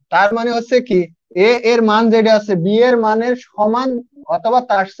বি, তার মানে হচ্ছে কি এ এর মান যেটা আছে বি এর মানের সমান অথবা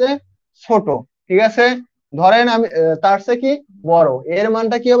তার চেয়ে ছোট, ঠিক আছে। ধরেন আমি তার চেয়ে কি বড়, এর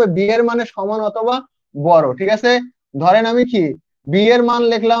মানটা কি হবে, বি এর মানের সমান অথবা বড়, ঠিক আছে। ধরেন আমি কি বি এর মান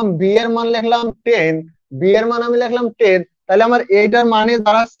লিখলাম 10, বি এর মান আমি লিখলাম 10, তাহলে আমার এইটার মানে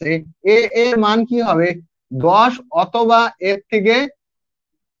দাঁড়াচ্ছে এ এর মান কি হবে, 10 অথবা এর থেকে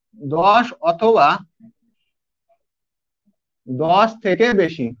 10 অথবা 10 থেকে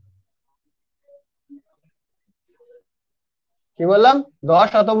বেশি। কি বললাম, 10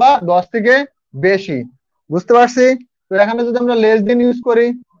 অথবা 10 থেকে বেশি। বুঝতে পারছি? তো এখানে যদি আমরা লেস দেন ইউজ করি,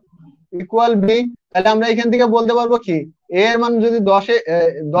 ইকুয়াল বি, তাহলে আমরা এখান থেকে বলতে পারবো কি এ এর মান যদি 10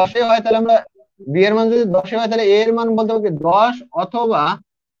 হয়, তাহলে আমরা বি এর মান যদি 10 হয়, তাহলে এ এর মান বলতে পারবো কি 10 অথবা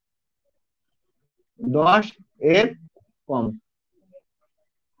 10 এর কম।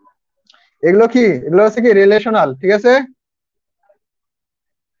 এগুলো হচ্ছে কি রিলেশনাল, ঠিক আছে।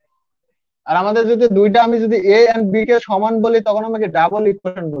 আর আমাদের যদি দুইটা, আমি যদি এ এন্ড বি কে সমান বলি, তখন আমাকে ডাবল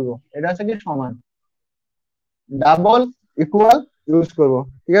ইকুয়েশন বলবো, এটা হচ্ছে কি সমান, ডাবল ইকুয়াল ইউজ করব,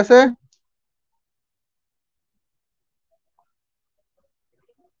 ঠিক আছে।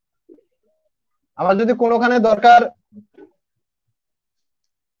 আমার যদি কোনোখানে দরকার,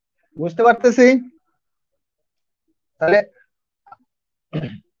 বুঝতে পারতেছি? তাহলে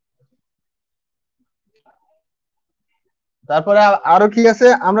তারপরে আরো কি আছে,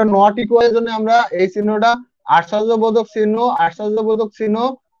 আমরা নট ইকুয়াল এর জন্য আমরা এই চিহ্নটা আশ্চর্যবোধক চিহ্ন, আশ্চর্যবোধক চিহ্ন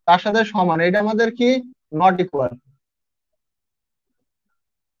তার সাথে সমান, এটা আমাদের কি নট ইকুয়াল।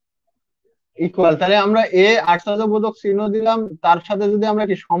 ইকুয়াল, তাহলে আমরা এ আশ্চর্যবোধক চিহ্ন দিলাম, তার সাথে যদি আমরা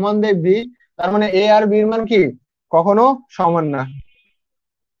কি সমান দেই বি, তার মানে এ আর বি এর মান কি কখনো সমান না।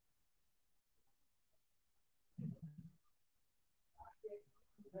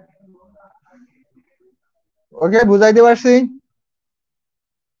 ওকে, বুঝাইতে পারছি।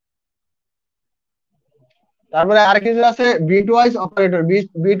 তারপরে আর কিছু আছে bitwise operator,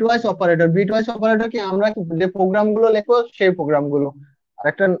 bitwise operator, bitwise operator কি আমরা যে প্রোগ্রাম গুলো লিখবো সেই প্রোগ্রাম গুলো।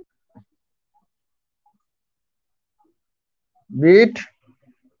 আরেকটা বিট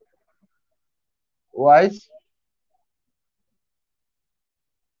ওয়াইজ,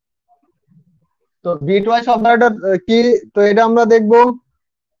 তো বিট ওয়াইজ অপারেটর কি, তো এটা আমরা দেখবো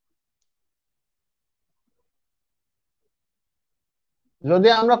যদি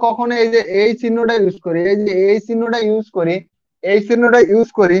আমরা কখনো এই যে এই চিহ্নটা ইউজ করি, এই যে এই চিহ্নটা ইউজ করি, এই চিহ্নটা ইউজ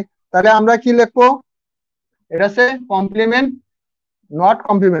করি, তাহলে আমরা কি লিখবো, এটা হচ্ছে কমপ্লিমেন্ট, নট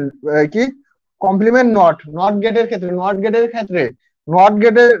কমপ্লিমেন্ট, কি কমপ্লিমেন্ট নট, নট গেটের ক্ষেত্রে, নট গেটের ক্ষেত্রে, নট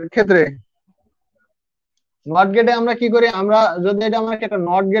গেটের ক্ষেত্রে, নট গেটে আমরা কি করি, আমরা যদি এটা আমরা একটা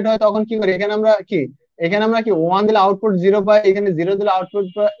নট গেট হয় তখন কি করি, এখানে আমরা কি, এখানে আমরা কি ওয়ান দিলে আউটপুট জিরো পাই, এখানে জিরো দিলে আউটপুট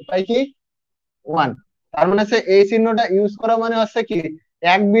পাই কি ওয়ান। তার মানে হচ্ছে এই চিহ্নটা ইউজ করা মানে হচ্ছে কি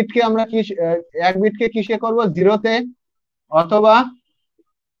এক বিটকে আমরা কি এক বিটকে কিসে করব জিরোতে, অথবা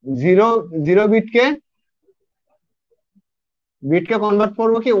জিরো জিরো বিটকে বিটকে কনভার্ট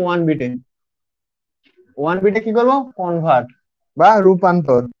করবো কি ওয়ান বিটে, ওয়ান বিটে কি করব কনভার্ট বা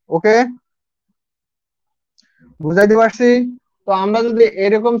রূপান্তর। ওকে, বুঝাইতে পারছি। তো আমরা যদি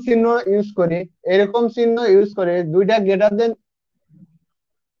এরকম চিহ্ন ইউজ করি, এরকম চিহ্ন ইউজ করে দুইটা গ্রেটার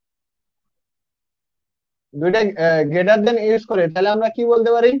দেন ইউজ করে, তাহলে আমরা কি বলতে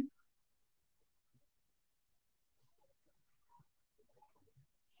পারি,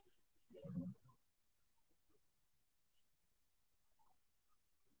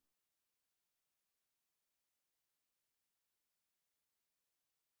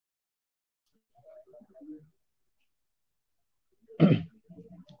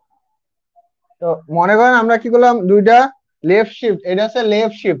 তো মনে করেন আমরা কি করলাম, দুইটা লেফট শিফট, এটা হচ্ছে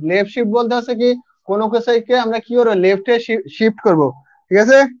লেফট শিফট, লেফট শিফট বলতে হচ্ছে কি কোনো কিছুকে আমরা কি করবো লেফটে শিফট করব, ঠিক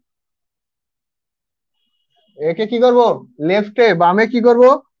আছে, একে কি করব লেফটে বামে কি করব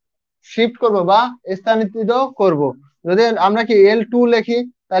শিফট করব বা স্থানান্তরিত করব। যদি আমরা কি L2 লিখি,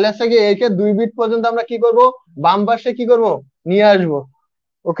 তাহলে হচ্ছে কি একে 2 বিট পর্যন্ত আমরা কি করব বাম পাশে কি করব নিয়ে আসব।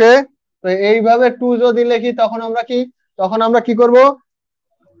 ওকে, তো এইভাবে 2 যদি লিখি তখন আমরা কি, তখন আমরা কি করব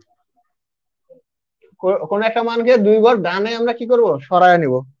কোন একটা মানকে 2 ঘর ডানে আমরা কি করব সরায়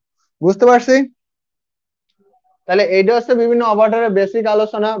নিব। বুঝতে পারছি। তাহলে এইটা হচ্ছে বিভিন্ন অপারেটরের বেসিক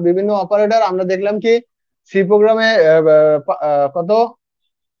আলোচনা, বিভিন্ন অপারেটর আমরা দেখলাম কি সি প্রোগ্রামে কত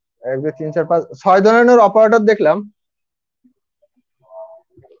 1 2 3 4 5 6 ধরনের অপারেটর দেখলাম।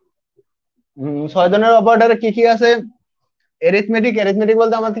 6 ধরনের অপারেটরে কি কি আছে, এরিথমেটিক, এরিথমেটিক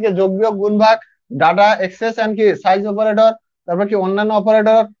বলতে আমার থেকে যোগ বিয়োগ গুণ ভাগ, ডাটা এক্সেস এন্ড কি সাইজ অপারেটর, তারপর কি অন্যান্য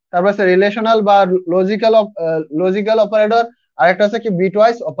অপারেটর, তারপর আছে রিলেশনাল বা লজিক্যাল, লজিক্যাল অপারেটর, আর একটা আছে কি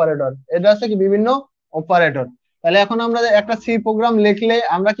বিটওয়াইজ অপারেটর। এটা আছে কি বিভিন্ন অপারেটর। তাহলে এখন আমরা একটা সি প্রোগ্রাম লিখলে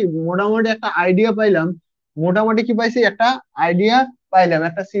আমরা কি মোটামুটি একটা আইডিয়া পাইলাম, মোটামুটি কি পাইছি একটা আইডিয়া পাইলাম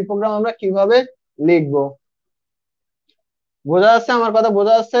একটা সি প্রোগ্রাম আমরা কিভাবে লিখবো। বোঝা যাচ্ছে আমার কথা,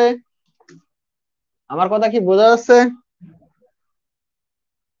 বোঝা যাচ্ছে আমার কথা কি বোঝা যাচ্ছে।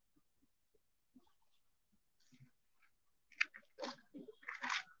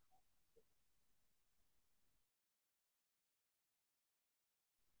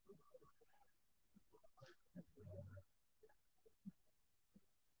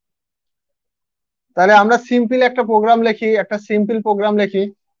 তাহলে আমরা সিম্পল একটা প্রোগ্রাম লিখি, একটা সিম্পল প্রোগ্রাম লিখি,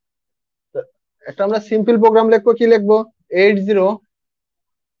 একটা আমরা সিম্পল প্রোগ্রাম লিখবো, কি লিখবো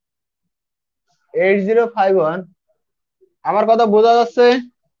 808051। আমার কথা বোঝা যাচ্ছে।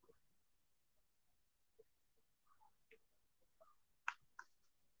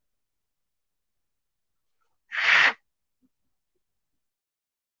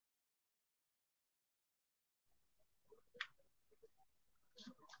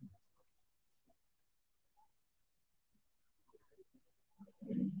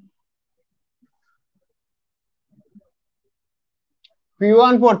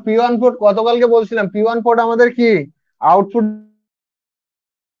 P1 পোর্ট, P1 পোর্ট গতকালকে বলছিলাম, P1 পোর্ট আমাদের কি আউটপুট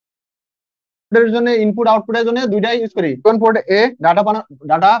এর জন্য, ইনপুট আউটপুটের জন্য দুইটাই ইউজ করি। P1 পোর্ট এ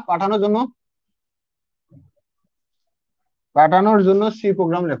ডাটা পাঠানোর জন্য, কাটানোর জন্য সি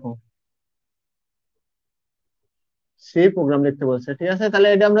প্রোগ্রাম লেখো। সি প্রোগ্রাম লিখতে বলছে, ঠিক আছে। তাহলে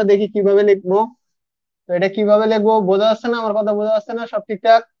এটা আমরা দেখি কিভাবে লিখবো। তো এটা কিভাবে লিখবো বোঝা যাচ্ছে না? আমার কথা বোঝা যাচ্ছে না? সব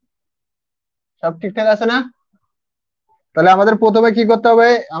ঠিকঠাক? সব ঠিকঠাক আছে না? তাহলে আমাদের প্রথমে কি করতে হবে?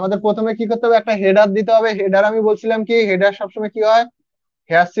 আমাদের প্রথমে কি করতে হবে? একটা হেডার দিতে হবে। হেডার আমি বলছিলাম কি, হেডার সবসময় কি হয়?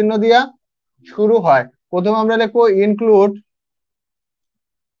 হ্যাশ চিহ্ন দিয়া শুরু হয়। প্রথমে আমরা লিখবো ইনক্লুড,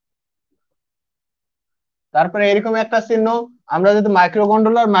 তারপরে এরকম একটা চিহ্ন। আমরা যদি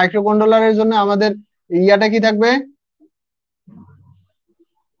মাইক্রোকন্ট্রোলারের জন্য আমাদের ইয়াটা কি থাকবে?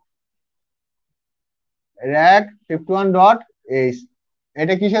 Rack 51.h।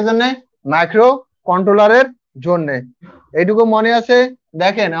 এটা কিসের জন্য? মাইক্রো কন্ট্রোলারের জন্য। এইটুকু মনে আছে?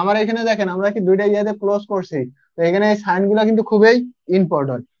 দেখেন আমার এখানে, দেখেন আমরা কি দুইটা ইয়াতে ক্লোজ করছি। তো এখানে এই সাইন গুলা কিন্তু খুবই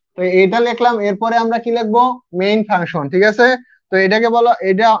ইম্পর্টেন্ট। তো এটা লিখলাম, এরপরে আমরা কি লিখবো? মেইন ফাংশন, ঠিক আছে। তো এটাকে বলো,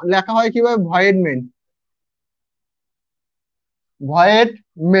 এটা লেখা হয় কিভাবে? ভয়েড মেইন, ভয়েড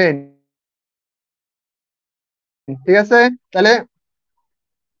মেইন, ঠিক আছে। তাহলে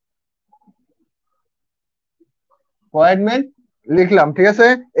ভয়েড লিখলাম, ঠিক আছে।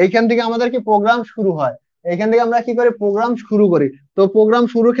 এইখান থেকে আমাদের কি প্রোগ্রাম শুরু হয়। এইখান থেকে আমরা কি করি? প্রোগ্রাম শুরু করি। তো প্রোগ্রাম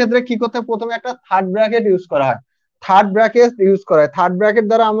শুরুর ক্ষেত্রে কি করতে হয়? প্রথমে একটা থার্ড ব্র্যাকেট ইউজ করা হয়। থার্ড ব্র্যাকেট ইউজ করা হয়। থার্ড ব্র্যাকেট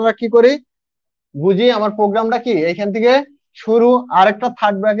দ্বারা আমরা কি করি? বুঝি আমার প্রোগ্রামটা কি এইখান থেকে শুরু। আর একটা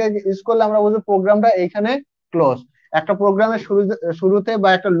থার্ড ব্র্যাকেট ইউজ করলে আমরা বুঝি প্রোগ্রামটা এইখানে ক্লোজ। একটা প্রোগ্রামের শুরুতে বা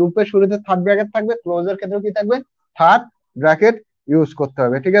একটা লুপের শুরুতে থার্ড ব্র্যাকেট থাকবে, ক্লোজের ক্ষেত্রে কি থাকবে? থার্ড ব্র্যাকেট ইউজ করতে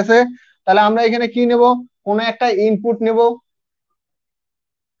হবে, ঠিক আছে। তাহলে আমরা এখানে কি নেব? কোন একটা ইনপুট নেব।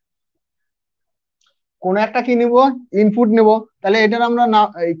 কোন একটা কি নিব? ইনপুট নিব। তাহলে এটার আমরা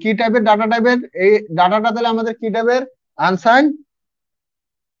কি টাইপের ডাটা টাইপের? এই ডাটাটা তাহলে আমাদের কি টাইপের? আনসাইন,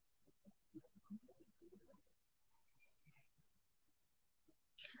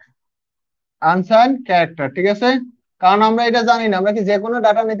 আনসাইন ক্যারেক্টার, ঠিক আছে। কারণ আমরা এটা জানি না, আমরা কি যে কোনো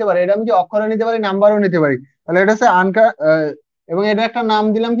ডাটা নিতে পারি। এটা আমি কি অক্ষরে নিতে পারি, নাম্বারও নিতে পারি। তাহলে এটা হচ্ছে এবং এটা একটা নাম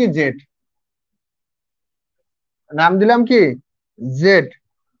দিলাম কি? জেড। নাম দিলাম কি? জেড,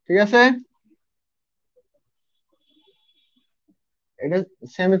 ঠিক আছে। এটা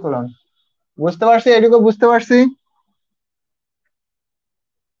সেমিকোলন। বুঝতে পারছি? এটুকু বুঝতে পারছি।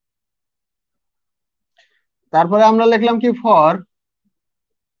 তারপরে আমরা লিখলাম কি?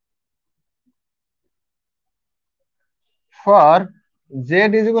 For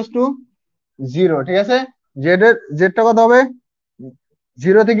Z is equal to 0, ঠিক আছে। জেডটা কত হবে?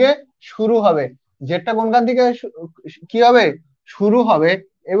 0 থেকে শুরু হবে। জেডটা কোনখান থেকে কি হবে? শুরু হবে।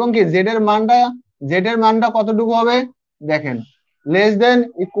 এবং কি জেড এর মানটা কতটুকু হবে? দেখেন, less than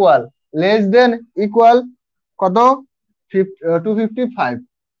equal, less than equal কত? 255।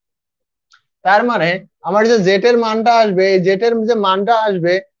 তার মানে আমার যে জেড এর মানটা আসবে, এই জেড এর যে মানটা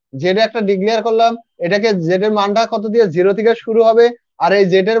আসবে, জেড একটা ডিক্লেয়ার করলাম। এটাকে জেড এর মানটা কত দিয়ে? 0 থেকে শুরু হবে। আর এই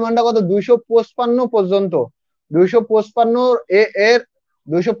জেড এর মানটা কত? 255 পর্যন্ত। 255 এর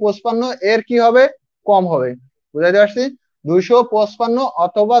 255 এর কি হবে? কম হবে। বুঝাতে পারছি? 255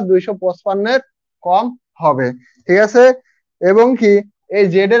 অথবা 255 এর কম হবে, ঠিক আছে। এবং কি এই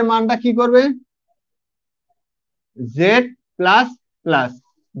জেড এর মানটা কি করবে? Z plus plus,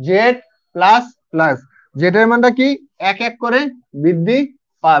 Z plus plus, Z এর মানটা কি? এক এক করে বৃদ্ধি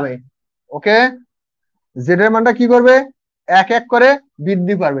পাবে। ওকে, জেড এর মানটা কি করবে? এক এক করে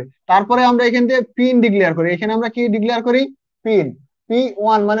বৃদ্ধি পাবে। তারপরে আমরা এখান থেকে পিন ডিক্লেয়ার করি। এখানে আমরা কি ডিক্লেয়ার করি? পিন।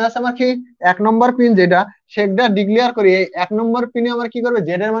 P1 মানে হচ্ছে আমার কি? 1 নম্বর পিন যেটা, সেটা ডিক্লেয়ার করি। এই 1 নম্বর পিনে আমার কি করবে?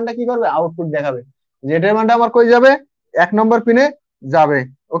 জেড এর মানটা কি করবে? আউটপুট দেখাবে। জেড এর মানটা আমার কই যাবে? 1 নম্বর পিনে যাবে।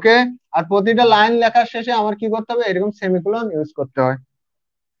 ওকে। আর প্রতিটা লাইন লেখার শেষে আমার কি করতে হবে? এরকম সেমিকোলন ইউজ করতে হয়।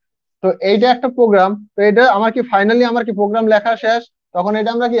 তো এইটা একটা প্রোগ্রাম। তো এটা আমার কি ফাইনালি আমার কি প্রোগ্রাম লেখা শেষ। তখন এটা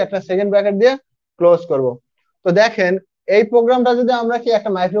আমরা কি একটা সেকেন্ড ব্র্যাকেট দিয়ে ক্লোজ করব। তো দেখেন, এই প্রোগ্রামটা যদি আমরা কি একটা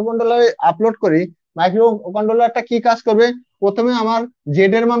মাইক্রো কন্ট্রোলারে আপলোড করি, মাইক্রো কন্ট্রোলারটা কি কাজ করবে? প্রথমে আমার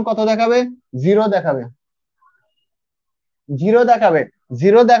জেড এর মান কত দেখাবে? 0 দেখাবে। 0 দেখাবে।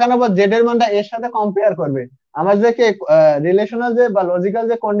 0 দেখানোর পর জেড এর মানটা এর সাথে কম্পেয়ার করবে। আমার যে রিলেশনাল যে বা লজিক্যাল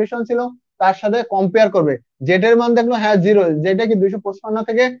যে কন্ডিশন ছিল তার সাথে কম্পেয়ার করবে। জেড এর মান দেখলো হ্যাঁ 0, যেটা কি 255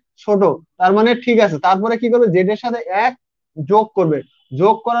 থেকে ছোট, তার মানে ঠিক আছে। তারপরে কি করবে? জেড এর সাথে 1 যোগ করবে।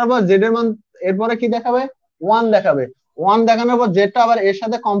 যোগ করার পর জেড এর মান এরপরে কি দেখাবে? 1 দেখাবে। 1 দেখানোর পর জেডটা আবার এর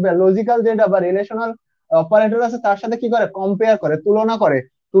সাথে কম্পেয়ার, লজিক্যাল যেটা বা রিলেশনাল অপারেটর আছে তার সাথে কি করে? কম্পেয়ার করে, তুলনা করে।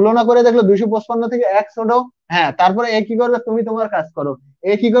 তুলনা করে দেখলো 255 থেকে 1 ছোট। হ্যাঁ, তারপরে এ কি করবে? তুমি তোমার কাজ করো।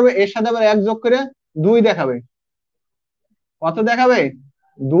 এ কি করবে? এর সাথে আবার 1 যোগ করে 2 দেখাবে। কত দেখাবে?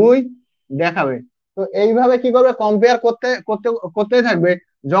 2 দেখাবে। তো এইভাবে কি করবে? কম্পেয়ার করতে করতে করতেই থাকবে।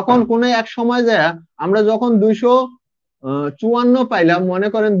 যখন কোনো এক সময় যায় আমরা যখন 254 পাইলাম, মনে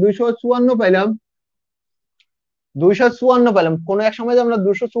করেন 254 পাইলাম, 254 পেলাম। কোন এক সময় যে আমরা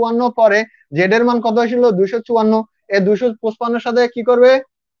 254 পরে জেড এর মান কত হয়েছিল 254, এই 255 সাথে কি করবে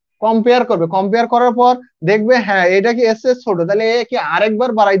কম্পেয়ার করবে, কম্পেয়ার করার পর দেখবে হ্যাঁ এটা কি এস এস ছোট, তাহলে এ কি আরেকবার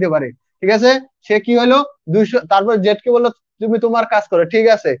বাড়াইতে পারে, ঠিক আছে। সে কি হলো 200, তারপর জেড কে বললো তুমি তোমার কাজ করো, ঠিক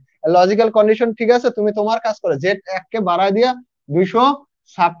আছে, লজিক্যাল কন্ডিশন ঠিক আছে, তুমি তোমার কাজ করো, জেড 1 কে বাড়াই দিয়া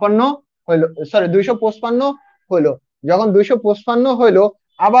 256 হইলো, সরি 255 হইলো। যখন 255 হইলো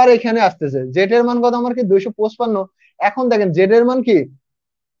আবার এখানে আসতেছে জেড এর মান কত আমার কি 255। এখন দেখেন জেড এর মান কি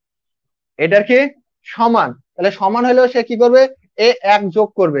এটার কি সমান, তাহলে সমান হলেও সে কি করবে এ 1 যোগ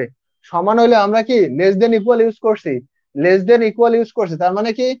করবে। সমান হলে আমরা কি লেস দেন ইকুয়াল ইউজ করছি, লেস দেন ইকুয়াল ইউজ করছি, তার মানে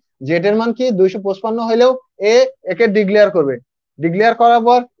কি জেড এর মান কি 255 হলেও এ একে ডিক্লেয়ার করবে, ডিক্লেয়ার করার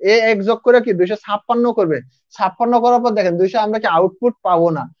পর এ 1 যোগ করে কি 256 করবে। 56 করার পর দেখেন 200 আমরা কি আউটপুট পাবো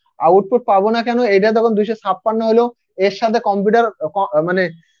না, আউটপুট পাবো না কেন, এটা তখন 256 হলেও এর সাথে কম্পিউটার মানে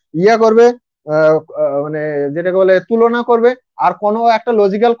ইয়া করবে, মানে যেটাকে বলে তুলনা করবে। আর কোনো একটা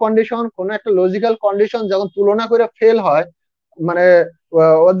লজিক্যাল কন্ডিশন, কোনো একটা লজিক্যাল কন্ডিশন যখন তুলনা করে ফেল হয়, মানে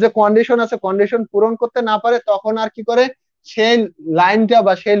ওর যে কন্ডিশন আছে কন্ডিশন পূরণ করতে না পারে, তখন আর কি করে সেই লাইনটা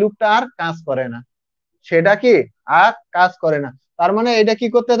বা সেই লুপটা আর কাজ করে না, সেটা কি আর কাজ করে না। তার মানে এটা কি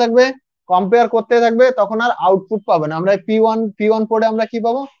করতে থাকবে কম্পেয়ার করতে থাকবে, তখন আর আউটপুট পাবে না। আমরা পি ওয়ান পোর্টে আমরা কি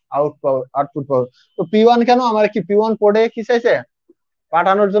পাবো আউটপুট পাবো। তো পি ওয়ান কেন আমার কি পি ওয়ান পোর্টে কি চাইছে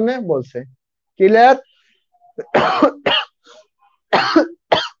পাঠানোর জন্য বলছে, ক্লিয়ার?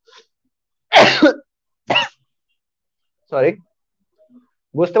 সরি,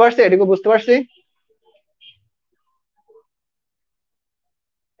 বুঝতে পারছি, এটুকু বুঝতে পারছি,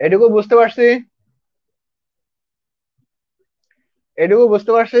 এটুকু বুঝতে পারছি, এটুকু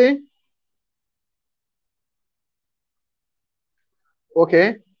বুঝতে পারছি। ওকে,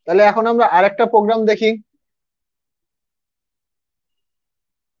 তাহলে এখন আমরা আরেকটা প্রোগ্রাম দেখি।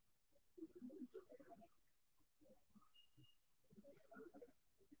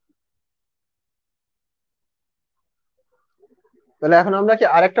 তাহলে এখন আমরা কি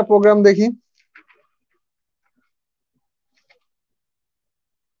আরেকটা প্রোগ্রাম দেখি।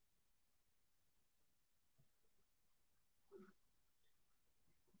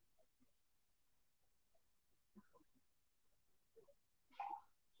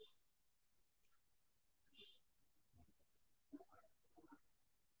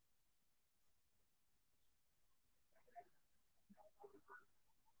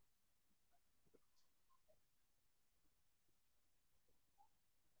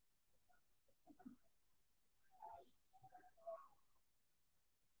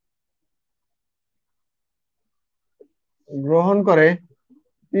 গ্রহণ করে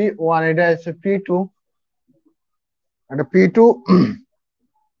পি ওয়ান, এটা হচ্ছে পি টু, এটা পি2,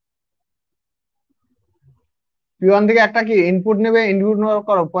 পি ওয়ান থেকে একটা কি ইনপুট নেবে, ইনপুট নেওয়ার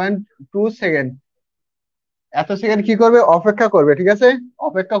করো 0.2 সেকেন্ড, এত সেকেন্ড কি করবে অপেক্ষা করবে, ঠিক আছে,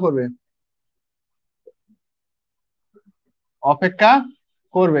 অপেক্ষা করবে, অপেক্ষা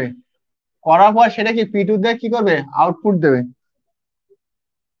করবে, করার পর সেটা কি পি টু তে কি করবে আউটপুট দেবে,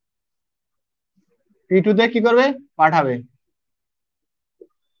 পি টু তে কি করবে পাঠাবে,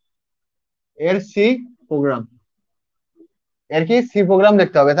 এর সি প্রোগ্রাম, এর কি সি প্রোগ্রাম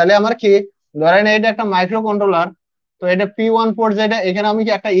দেখতে হবে। তাহলে আমার কি ধরেন এটা একটা মাইক্রো কন্ট্রোলার, তো এটা পি ওয়ান পোর্ট, যেটা এখানে আমি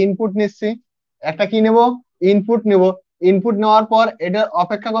কি একটা ইনপুট নিচ্ছি, একটা কি নেব ইনপুট নেব, ইনপুট নেওয়ার পর এটা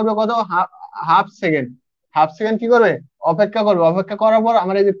অপেক্ষা করবে কত হাফ সেকেন্ড, হাফ সেকেন্ড কি করবে অপেক্ষা করবে, অপেক্ষা করার পর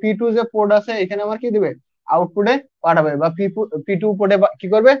আমার এই যে পি টু যে পোর্ট আছে এখানে আমার কি দিবে আউটপুটে পাঠাবে, বা পি টু পোর্টে কি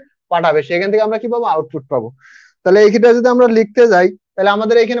করবে পাঠাবে, সেখান থেকে আমরা কি পাবো আউটপুট পাবো। তাহলে এইটা যদি আমরা লিখতে যাই, তাহলে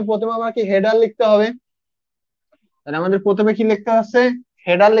আমাদের এখানে প্রথমে আমার কি হেডার লিখতে হবে, তাহলে আমাদের প্রথমে কি লিখতে হচ্ছে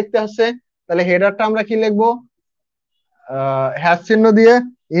হেডার লিখতে হচ্ছে। তাহলে হেডারটা আমরা কি লিখবো হ্যাশ চিহ্ন দিয়ে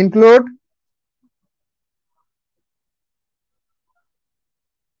ইনক্লুড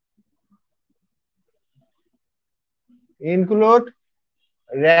ইনক্লুড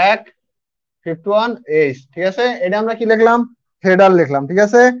র্যাক 51H, ঠিক আছে, এটা আমরা কি লিখলাম হেডার লিখলাম, ঠিক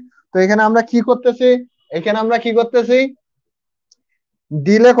আছে। তো এখানে আমরা কি করতেছি, এখানে আমরা কি করতেছি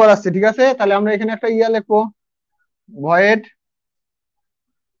ডিলে করাচ্ছি, ঠিক আছে। তাহলে আমরা এখানে একটা ইয়া লিখবো void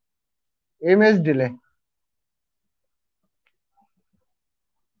image delay,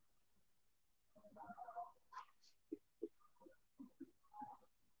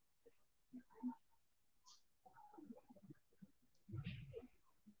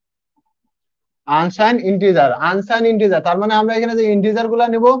 unsigned integer, unsigned integer, তার মানে আমরা এখানে যে ইন্টিজার গুলা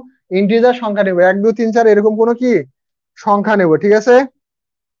নিব ইন্টিজার সংখ্যা নেব 1 2 3 4 এরকম কোন কি সংখ্যা নেব, ঠিক আছে।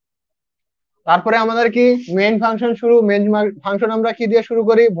 তারপরে আমাদের কি মেইন ফাংশন শুরু, মেইন ফাংশন আমরা কি দিয়ে শুরু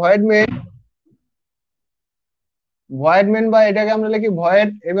করি ভয়েড মেইন, ভয়েড মেইন বা এটাকে আমরা লিখি ভয়েড,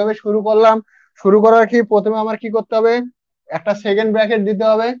 এভাবে শুরু করলাম। শুরু করার কি প্রথমে আমার কি করতে হবে, একটা সেকেন্ড ব্র্যাকেট দিতে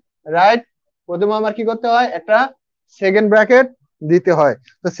হবে, রাইট? প্রথমে আমার কি করতে হয়, একটা সেকেন্ড ব্র্যাকেট দিতে হয়।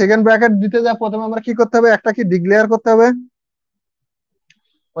 তো সেকেন্ড ব্র্যাকেট দিতে যা প্রথমে আমরা কি করতে হবে, একটা কি ডিক্লেয়ার করতে হবে,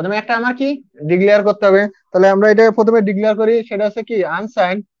 প্রথমে একটা আমার কি ডিক্লেয়ার করতে হবে। তাহলে আমরা এটা প্রথমে ডিক্লেয়ার করি, সেটা হচ্ছে কি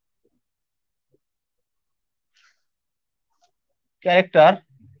আনসাইন ক্যারেক্টার।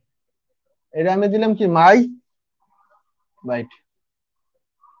 এটা আমি দিলাম কি মাই বাইট।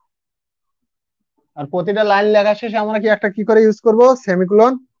 আর প্রতিটা লাইন লেখা শেষে আমরা কি একটা কি করে ইউজ করব,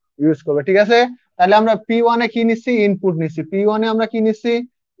 সেমিকোলন ইউজ করব, ঠিক আছে? তাহলে আমরা P1 এ কি নিচ্ছি, ইনপুট নিচ্ছি। P1 এ আমরা কি নিচ্ছি,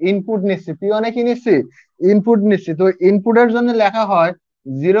 ইনপুট নিচ্ছি। P1 এ কি নিচ্ছি, ইনপুট নিচ্ছি। তো ইনপুটের জন্য লেখা হয়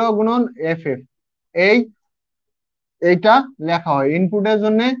 0 × FF। এই এইটা লেখা হয় ইনপুটের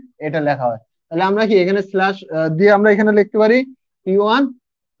জন্য, এটা লেখা হয়। তাহলে আমরা কি এখানে স্ল্যাশ দিয়ে আমরা এখানে লিখতে পারি P1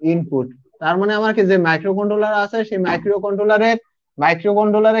 ইনপুট। তার মানে আমার কি যে মাইক্রোকন্ট্রোলার আছে, সেই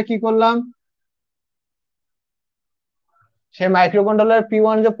মাইক্রোকন্ট্রোলারে কি করলাম, সেই মাইক্রোকন্ট্রোলার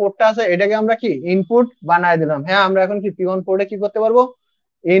P1 যে পোর্টটা আছে এটাকে আমরা কি ইনপুট বানায় দিলাম। হ্যাঁ, আমরা এখন কি P1 পোর্টে কি করতে পারবো,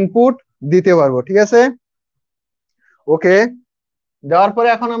 ইনপুট দিতে পারবো, ঠিক আছে? ওকে, দেওয়ার পরে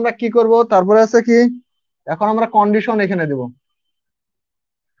এখন আমরা কি করব, তারপরে আছে কি, এখন আমরা কন্ডিশন এখানে দেব,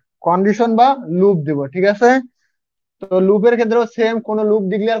 কন্ডিশন বা লুপ দিব, ঠিক আছে? তো লুপের ক্ষেত্রেও সেম, কোন লুপ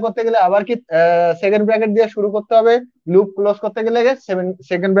ডিক্লেয়ার করতে গেলে আবার কি সেকেন্ড ব্র্যাকেট দিয়ে শুরু করতে হবে, লুপ ক্লোজ করতে গেলে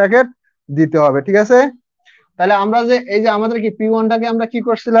সেকেন্ড ব্র্যাকেট দিতে হবে, ঠিক আছে? তাহলে আমরা যে এই যে আমাদের কি P1টাকে আমরা কি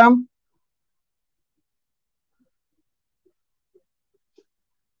করছিলাম,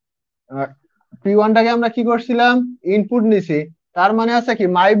 P1টাকে আমরা কি করছিলাম, ইনপুট নিছি। তার মানে আছে কি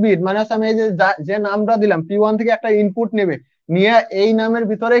মাই বিট, মানে আছে আমি এই যে যে নামটা দিলাম P1 থেকে একটা ইনপুট নেবে, নিয়ে এই নামের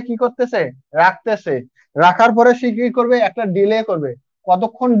ভিতরে কি করতেছে, রাখতেছে। রাখার পরে সে কি করবে, একটা ডিলে করবে।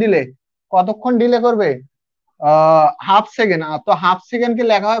 কতক্ষণ ডিলে, কতক্ষণ ডিলে করবে, 1/2 সেকেন্ড। তো 1/2 সেকেন্ডকে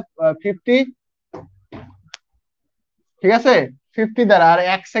লেখা হয় 50, ঠিক আছে? 50 দ্বারা। আর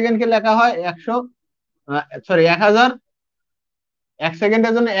 1 সেকেন্ডকে লেখা হয় 100, সরি 1000। 1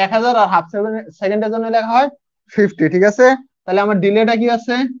 সেকেন্ডের জন্য 1000, আর হাফ সেকেন্ডের জন্য লেখা হয় 50, ঠিক আছে? তাহলে আমার ডিলেটা কি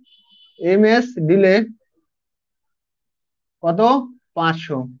আছে, MS ডিলে কত,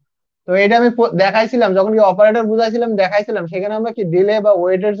 500। তো এটা আমি দেখাইছিলাম যখন কি অপারেটর বুঝাইছিলাম, দেখাইছিলাম সেখানে আমরা কি ডিলে বা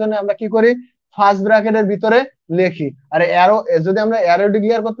ওয়েটের জন্য আমরা কি করি, ফার্স্ট ব্র্যাকেটের ভিতরে লিখি। আর অ্যারো, যদি আমরা অ্যারো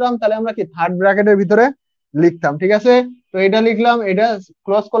ডিক্লেয়ার করতাম তাহলে আমরা কি থার্ড ব্র্যাকেটের ভিতরে লিখতাম, ঠিক আছে? তো এটা লিখলাম, এটা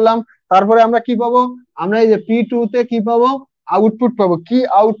ক্লোজ করলাম। তারপরে আমরা কি পাবো, আমরা এই যে P2 তে কি পাবো, আউটপুট পাবো। কি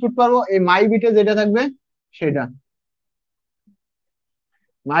আউটপুট পাবো, এই মাই বিটে যেটা থাকবে সেটা,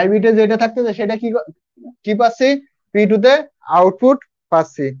 মাই বিটে যেটা থাকতেছে সেটা কি কি পাচ্ছি, P2 তে আউটপুট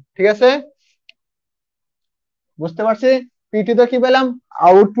পাচ্ছি, ঠিক আছে? বুঝতে পারছি? P2 তে কি পেলাম,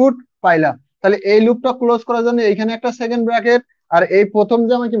 আউটপুট পাইলাম। তাহলে এই লুপটা ক্লোজ করার জন্য এইখানে একটা সেকেন্ড ব্র্যাকেট, আর এই প্রথম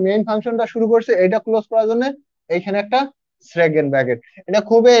যে আমাকে মেইন ফাংশনটা শুরু করছে এটা ক্লোজ করার জন্য এইখানে একটা সেকেন্ড ব্র্যাকেট। এটা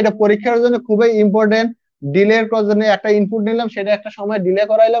খুবই, এটা পরীক্ষার জন্য খুবই ইম্পর্টেন্ট। ডিলের জন্য একটা ইনপুট নিলাম, সেটা একটা সময় ডিলে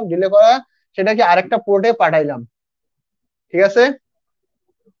করাইলাম, ডিলে করা সেটাকে আরেকটা পোর্টে পাঠাইলাম, ঠিক আছে?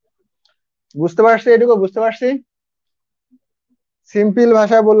 বুঝতে পারছি? এটুকু বুঝতে পারছি, সিম্পল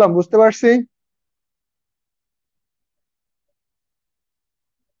ভাষায় বললাম, বুঝতে পারছি?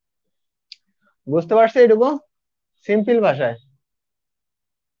 বুঝতে পারছি এটুকু, সিম্পল ভাষায়।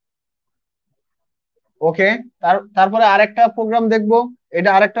 ওকে, তারপরে আরেকটা প্রোগ্রাম দেখবো। এটা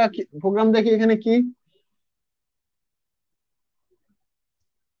আরেকটা প্রোগ্রাম দেখি, এখানে কি,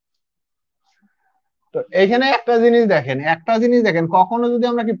 তো এখানে একটা জিনিস দেখেন, কখনো যদি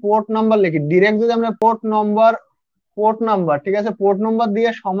আমরা কি পোর্ট নাম্বার লিখি, ডিরেক্ট যদি আমরা পোর্ট নাম্বার, ঠিক আছে, পোর্ট নাম্বার দিয়ে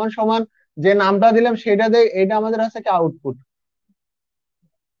সমান সমান যে নামটা দিলাম সেটা দিয়ে, এটা আমাদের হচ্ছে কি আউটপুট,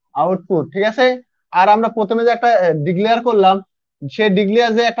 আউটপুট, ঠিক আছে? আর আমরা প্রথমে যে একটা ডিক্লেয়ার করলাম, সে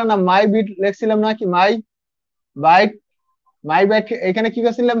ডিক্লেয়ার যে একটা নাম মাই বিট লিখছিলাম নাকি, বাইট মাই বাইট, এখানে কি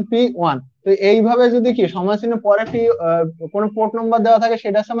করছিলাম P1। তো এইভাবে যদি কি সময় চিহ্ন পরে কোনো পোর্ট নম্বর দেওয়া থাকে,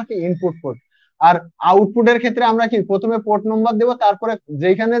 সেটা হচ্ছে আমার কি ইনপুট পোর্ট। আর আউটপুটের ক্ষেত্রে আমরা কি প্রথমে পোর্ট নম্বর দেবো, তারপরে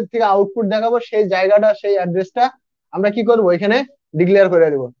যেখানে থেকে আউটপুট দেখাবো সেই জায়গাটা, সেই অ্যাড্রেসটা আমরা কি করব, এখানে ডিক্লেয়ার করে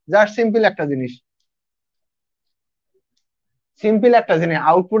দেবো। জাস্ট সিম্পল একটা জিনিস, সিম্পল একটা জিনিস।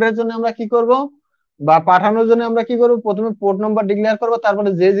 আউটপুটের জন্য আমরা কি করব, বা পাঠানোর জন্য আমরা কি করব, প্রথমে পোর্ট নাম্বার ডিক্লেয়ার করব, তারপরে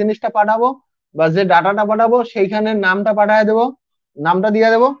যে জিনিসটা পাঠাবো বা যে ডাটাটা পাঠাবো সেইখানে নামটা পাঠিয়ে দেবো, নামটা দিয়ে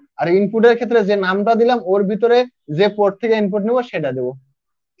দেবো। আর ইনপুটের ক্ষেত্রে যে নামটা দিলাম ওর ভিতরে যে পোর্ট থেকে ইনপুট নেবো সেটা দেবো।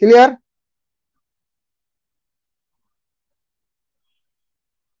 ক্লিয়ার?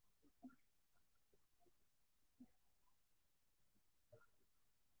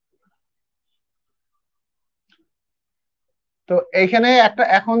 তো এইখানে একটা,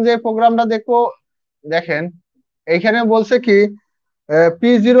 এখন যে প্রোগ্রামটা দেখবো, দেখেন এইখানে বলছে কি,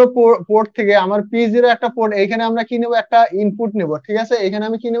 P0 পোর্ট থেকে আমার P0 একটা পোর্ট, এখানে আমরা কি নেব, একটা ইনপুট নেব, ঠিক আছে, এখানে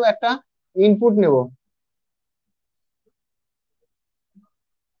আমি কি নেব, একটা ইনপুট নেব।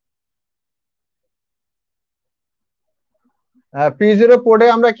 P0 পোর্টে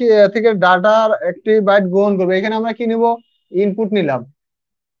আমরা কি থেকে ডাটার একটি বাইট গ্রহণ করবো, এখানে আমরা কি নিব, ইনপুট নিলাম।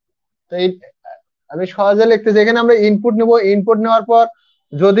 তো এই আমি সহজে লিখতেছি, এখানে আমরা ইনপুট নেব, ইনপুট নেওয়ার পর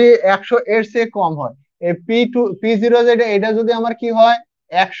যদি 100 এর চেয়ে কম হয়, এই P0 যেটা, এটা যদি আমার কি হয়,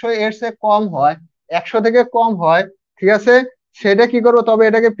 100 এর চেয়ে কম হয়, 100 থেকে কম হয়, ঠিক আছে, সেটা কি করবো, তবে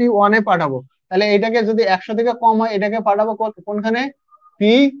এটাকে P1 এ পাঠাবো। তাহলে এটাকে যদি 100 থেকে কম হয়, এটাকে পাঠাবো কোনখানে,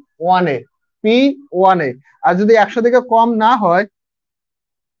 P1 এ, P1 এ। আর যদি 100 থেকে কম না হয়,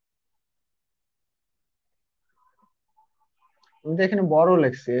 আমি তো এখানে বড়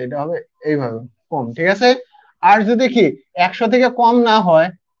লিখছি, এটা হবে এইভাবে, কম, ঠিক আছে। আর যদি কি 100 থেকে কম না হয়,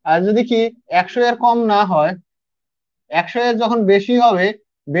 আর যদি কি 100 এর কম না হয়, 100 এর যখন বেশি হবে,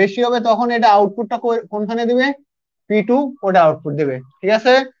 বেশি হবে, তখন এটা আউটপুটটা কোনখানে দিবে, P2 ওটা আউটপুট দিবে, ঠিক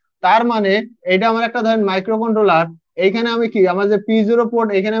আছে। তার মানে এটা আমার একটা ধরেন মাইক্রো কন্ট্রোলার, এইখানে আমি কি আমার যে P0 পোর্ট,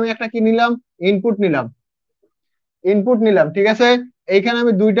 এখানে আমি একটা কি নিলাম, ইনপুট নিলাম, ইনপুট নিলাম, ঠিক আছে। এইখানে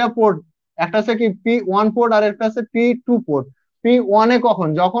আমি দুইটা পোর্ট, একটা হচ্ছে কি P1 পোর্ট আর একটা হচ্ছে P2 পোর্ট। P1 এ কখন,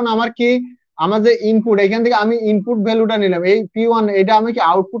 যখন আমার কি, আমার যে ইনপুট, এখান থেকে আমি ইনপুট ভ্যালুটা নিলাম, এই P1, এটা আমি কি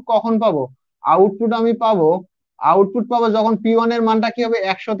আউটপুট কখন পাবো, আউটপুট আমি পাবো, আউটপুট পাবো যখন P1 এর মানটা কি হবে,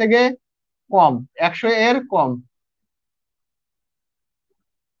 100 থেকে কম, 100 এর কম।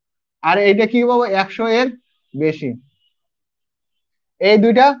 আর এইটা কি পাবো, 100 এর বেশি। এই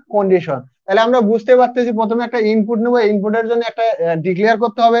দুইটা কন্ডিশন। তাহলে আমরা বুঝতে পারতেছি, প্রথমে একটা ইনপুট নেবো, ইনপুটের জন্য একটা ডিক্লেয়ার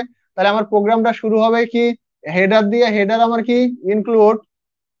করতে হবে। তাহলে আমার প্রোগ্রামটা শুরু হবে কি, হেডার দিয়ে, হেডার আমার কি, ইনক্লুড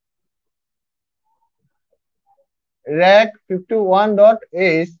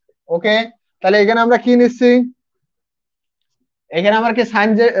rack51.h, ওকে। তাহলে এখানে আমরা কি নিচ্ছি, এখানে আমার কি সাইন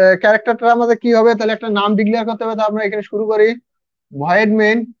যে ক্যারেক্টারটা আমাদের কি হবে, তাহলে একটা নাম ডিক্লেয়ার করতে হবে। তো আমরা এখানে শুরু করি, ভয়েড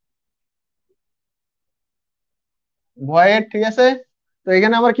মেইন, ভয়েড, ঠিক আছে। তো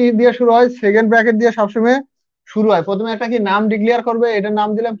এখানে আমার কি দিয়ে শুরু হয়, সেকেন্ড ব্র্যাকেট দিয়ে সবসময় শুরু হয়। প্রথমে একটা কি নাম ডিক্লেয়ার করবে, এটার নাম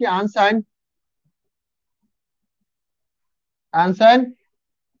দিলাম কি আনসাইন, আনসাইন,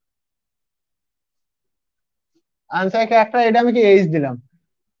 আনসাইন একটা, এটা আমি কি এইচ দিলাম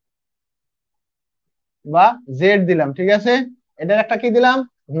বা জেড দিলাম, ঠিক আছে। এটার একটা কি দিলাম,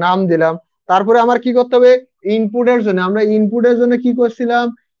 নাম দিলাম। তারপরে আমার কি করতে হবে, ইনপুটের জন্য, আমরা ইনপুটের জন্য কি করছিলাম,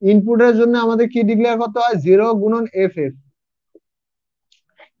 ইনপুটের জন্য আমাদের কি ডিক্লেয়ার করতে হয়, 0 × f।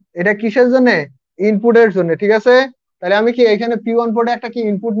 এটা কিসের জন্য, ইনপুটের জন্য, ঠিক আছে। তাহলে আমি কি এখানে P1 পোর্টে একটা কি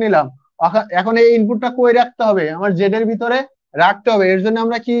ইনপুট নিলাম, এখন এই ইনপুটটা কই রাখতে হবে, আমার জেড এর ভিতরে রাখতে হবে। এর জন্য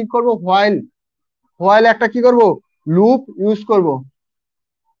আমরা কি করব, হোয়াইল, হোয়াইল একটা কি করব, লুপ ইউজ করব।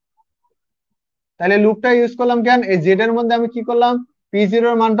 তাহলে লুপটা ইউজ করলাম কেন, এই জেড এর মধ্যে আমি কি করলাম, P0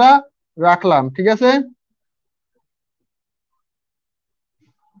 এর মানটা রাখলাম, ঠিক আছে।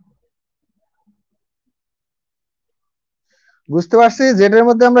 বুঝতে পারছি, জেড এর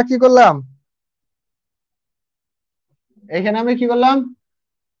মধ্যে আমরা কি করলাম, এখানে আমি কি করলাম,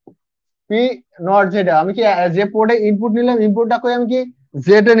 পি নট জেড, আমি কি যে পোর্টে ইনপুট নিলাম, ইনপুটটা করে আমি কি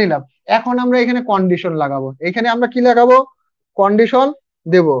জেড এ নিলাম। এখন আমরা এখানে কন্ডিশন লাগাবো, এখানে আমরা কি লাগাবো, কন্ডিশন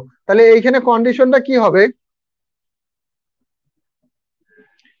দেব। তাহলে এইখানে কন্ডিশনটা কি হবে,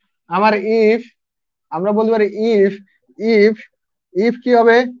 আমার ইফ, আমরা বলতে পারি ইফ, ইফ, ইফ কি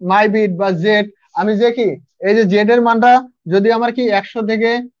হবে, মাই বিট বা জেড, আমি যে কি, এই যে জেড এর মানটা যদি আমার কি 100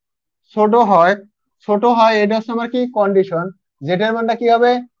 থেকে ছোট হয়, ছোট হয়, এটা হচ্ছে আমার কি কন্ডিশন। জেড এর মানটা কি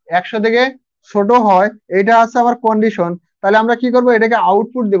হবে, 100 থেকে ছোট হয়, এটা হচ্ছে আমার কন্ডিশন। তাহলে আমরা কি করব, এটাকে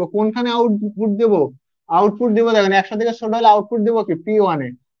আউটপুট দেব, কোনখানে আউটপুট দেব, আউটপুট দেব, দেখেন 100 থেকে ছোট হলে আউটপুট দেব কি P1 এ।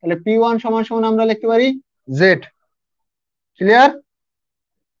 তাহলে P1 সমান সমান আমরা লিখতে পারি জেড, ক্লিয়ার।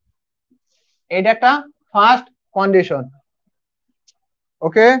 এটা একটা ফার্স্ট কন্ডিশন,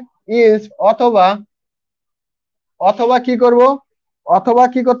 ওকে। ইজ, অথবা, অথবা কি করব, অথবা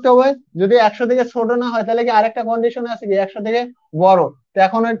কি করতে হবে, যদি 100 থেকে ছোট না হয়, তাহলে কি আরেকটা কন্ডিশন আছে কি 100 থেকে বড়, তো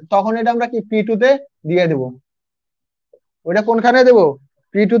এখন তখন এটা আমরা কি P2 তে দিয়ে দেব। ওইটা কোনখানে দেব,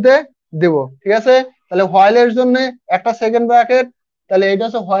 P2 তে দেব, ঠিক আছে। তাহলে হোয়াইল এর জন্য একটা সেকেন্ড ব্র্যাকেট, তাহলে এটা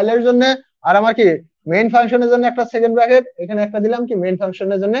হচ্ছে হোয়াইল এর জন্য। আর আমার কি মেইন ফাংশনের জন্য একটা সেকেন্ড ব্র্যাকেট, এখানে একটা দিলাম কি মেইন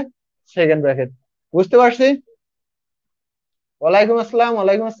ফাংশনের জন্য সেকেন্ড ব্র্যাকেট। বুঝতে পারছি, ওয়ালাইকুম আসসালাম,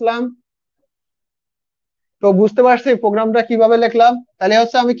 ওয়ালাইকুম আসসালাম। তো বুঝতে পারছি প্রোগ্রামটা কিভাবে লিখলাম। তাহলে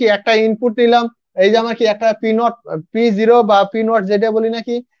হচ্ছে আমি কি একটা ইনপুট নিলাম, এই যে আমার কি একটা P0, P0 বা P0 যেটা বলি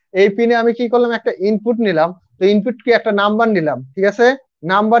নাকি, এই পিনে আমি কি করলাম, একটা ইনপুট নিলাম। তো ইনপুট কি একটা নাম্বার নিলাম, ঠিক আছে,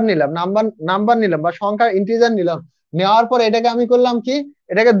 নাম্বার নিলাম, নাম্বার, নাম্বার নিলাম বা সংখ্যা ইন্টিজার নিলাম। নেওয়ার পর এটাকে আমি করলাম কি,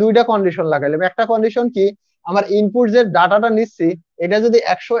 এটাকে দুইটা কন্ডিশন লাগাইলাম। একটা কন্ডিশন কি, আমার ইনপুট যে ডাটাটা নিচ্ছি এটা যদি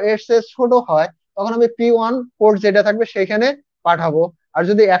 100 এর ছোট হয় তখন আমি P1 পোর্ট যেটা থাকবে সেখানে পাঠাবো, আর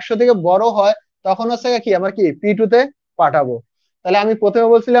যদি 100 থেকে বড় হয় তখন হচ্ছে কি আমার কি P2 তে পাঠাবো। তাহলে আমি প্রথমে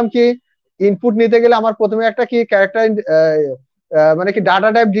বলছিলাম কি ইনপুট নিতে গেলে আমার প্রথমে একটা কি ক্যারেক্টার মানে কি ডাটা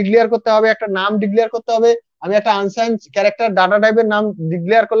টাইপ ডিক্লেয়ার করতে হবে, একটা নাম ডিক্লেয়ার করতে হবে। আমি একটা আনসাইন ক্যারেক্টার ডাটা টাইপের নাম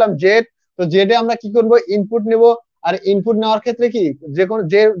ডিক্লেয়ার করলাম জেড। তো জেডে আমরা কি করব ইনপুট নেব, আর ইনপুট নেওয়ার ক্ষেত্রে কি যে কোন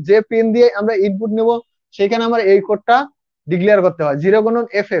যে যে পিন দিয়ে আমরা ইনপুট নেব সেখানে আমার এই কোডটা ডিক্লেয়ার করতে হয়, 0 গুণন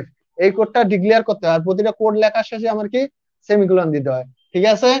FF এই কোডটা ডিক্লেয়ার করতে হয়। আর প্রতিটা কোড লেখার শেষে আমার কি সেমিকোলন দিতে হয়। ঠিক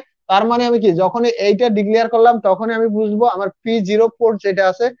আছে, তার মানে আমি কি যখন এইটা ডিক্লেয়ার করলাম তখনই আমি বুঝবো আমার P0 পোর্ট যেটা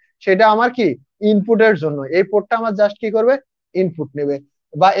আছে সেটা আমার কি ইনপুটের জন্য, এই পোর্টটা আমার জাস্ট কি করবে ইনপুট নেবে,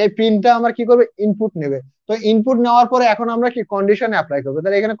 বা এই পিনটা আমার কি করবে ইনপুট নেবে। তো ইনপুট নেওয়ার পরে এখন আমরা কি কন্ডিশন অ্যাপ্লাই করবো,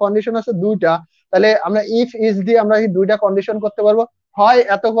 তাহলে এখানে কন্ডিশন আছে দুইটা। তাহলে আমরা ইফ ইজ দিয়ে আমরা এই দুইটা কন্ডিশন করতে পারবো, হয়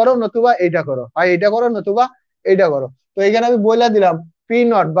এত করো নতুবা এইটা করো, হয় এইটা করো নতুবা এইটা করো। তো এখানে আমি বলে দিলাম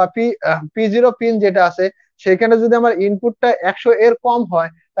P0 বা P0 পিন যেটা আছে সেখানে যদি আমার ইনপুটটা 100 এর কম হয়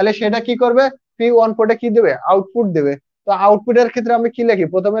তাহলে সেটা কি করবে P1 পোর্টে কি দেবে আউটপুট দেবে। তো আউটপুটের ক্ষেত্রে আমি কি লিখি,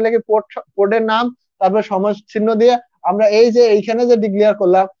 প্রথমে লিখি পোর্টের নাম, তারপর সমান চিহ্ন দিয়ে আমরা এই যে এইখানে যে ডিক্লেয়ার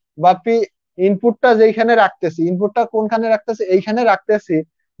করলাম বা ইনপুটটা যেখানে রাখতেছি, ইনপুটটা কোনখানে রাখতেছি এইখানে রাখতেছি,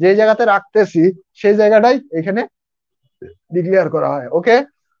 যে জায়গাতে রাখতেছি সেই জায়গাটাই এখানে ডিক্লেয়ার করা হয়। ওকে,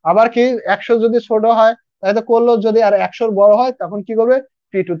 আবার কি 100 যদি ছোট হয় তাহলে তো করলো, যদি আর 100 বড় হয় তখন কি করবে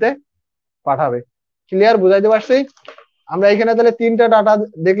P2 তে পাঠাবে। ক্লিয়ার, বুঝাইতে পারছি? আমরা এখানে তাহলে তিনটা ডাটা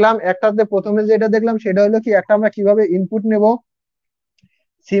দেখলাম, একটাতে প্রথমে যেটা দেখলাম সেটা হলো কি একটা আমরা কিভাবে ইনপুট নেব,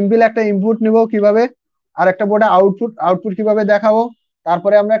 সিম্পল একটা ইনপুট নিব কিভাবে, আর একটা বোর্ডে আউটপুট আউটপুট কিভাবে দেখাবো।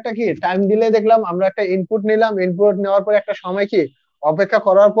 তারপরে আমরা একটা কি টাইম ডিলে দেখলাম, আমরা একটা ইনপুট নিলাম, ইনপুট নেওয়ার পর একটা সময় কি অপেক্ষা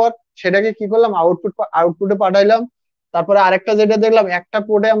করার পর সেটাকে কি করলাম আউটপুটে পাঠাইলাম। তারপরে আরেকটা যেটা দেখলাম একটা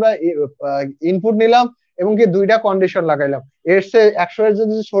পোর্টে আমরা ইনপুট নিলাম এবং কি দুইটা কন্ডিশন লাগাইলাম, এর সে 100 এর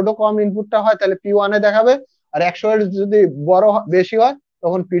যদি ছোট কম ইনপুটটা হয় তাহলে P1 এ দেখাবে, আর 100 এর যদি বড় বেশি হয়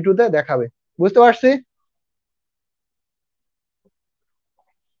তখন P2 তে দেখাবে। বুঝতে পারছি?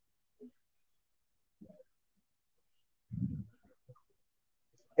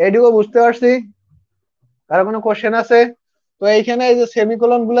 এইটুকু বুঝতে পারছি? কারো কোনো কোশ্চেন আছে? তো এইখানে এই যে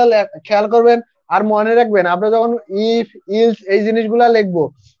সেমিকোলন গুলা খেয়াল করবেন, আর মনে রাখবেন আমরা যখন ইফ ইলস এই জিনিসগুলা লিখবো,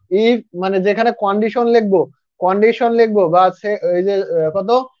 ইফ মানে যেখানে কন্ডিশন লিখবো বা এই যে কত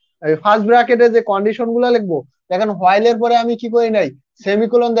ফার্স্ট ব্র্যাকেটে যে কন্ডিশন গুলা লিখবো, দেখেন হোয়াইল এর পরে আমি কি করি নাই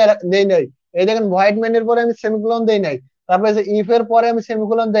সেমিকোলন দেই নাই, এই দেখেন ভয়েড মেন এর পরে আমি সেমিকোলন দেই নাই, তারপরে যে ইফ এর পরে আমি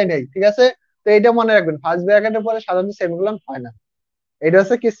সেমিকোলন দেই নাই। ঠিক আছে, তো এইটা মনে রাখবেন ফার্স্ট ব্র্যাকেটের পরে সাধারণত সেমিকোলন হয় না। এটা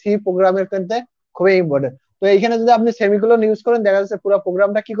হচ্ছে কি সি প্রোগ্রামের ক্ষেত্রে খুবই ইম্পর্টেন্ট। তো এইখানে যদি আপনি সেমিকোলন ইউজ করেন দেখা যাচ্ছে পুরো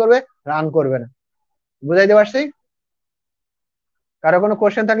প্রোগ্রামটা কি করবে রান করবে না। বুঝাইতে পারছি? কারো কোনো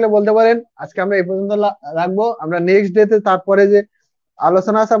কোশ্চেন থাকলে বলতে পারেন। আজকে আমরা এই পর্যন্ত রাখবো, আমরা নেক্সট ডে তে তারপরে যে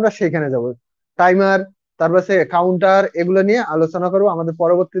আলোচনা আছে আমরা সেখানে যাব, টাইমার তারপর সে কাউন্টার এগুলো নিয়ে আলোচনা করবো আমাদের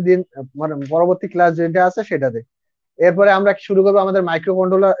পরবর্তী দিন, মানে পরবর্তী ক্লাস যেটা আছে সেটাতে। এরপরে আমরা শুরু করবো আমাদের মাইক্রো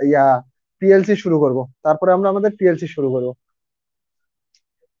কন্ট্রোলার PLC শুরু করব, তারপরে আমরা আমাদের PLC শুরু করব।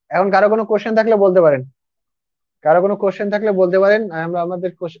 এখন কারো কোনো কোশ্চেন থাকলে বলতে পারেন, কারো কোনো কোশ্চেন থাকলে বলতে পারেন, আমরা আমাদের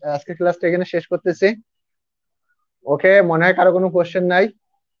আজকে ক্লাসটা এখানে শেষ করতেছি। ওকে, মনে হয় কারো কোনো কোশ্চেন নাই।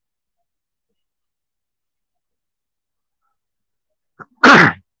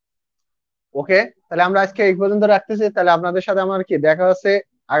 ওকে, তাহলে আমরা আজকে এই পর্যন্ত রাখতেছি, তাহলে আপনাদের সাথে আমার কি দেখা হচ্ছে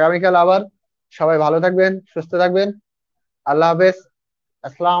আগামীকাল আবার। সবাই ভালো থাকবেন, সুস্থ থাকবেন। আল্লাহ হাফেজ।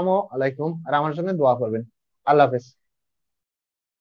 আসসালামু আলাইকুম, আর আমার জন্য দোয়া করবেন। আল্লাহ হাফেজ।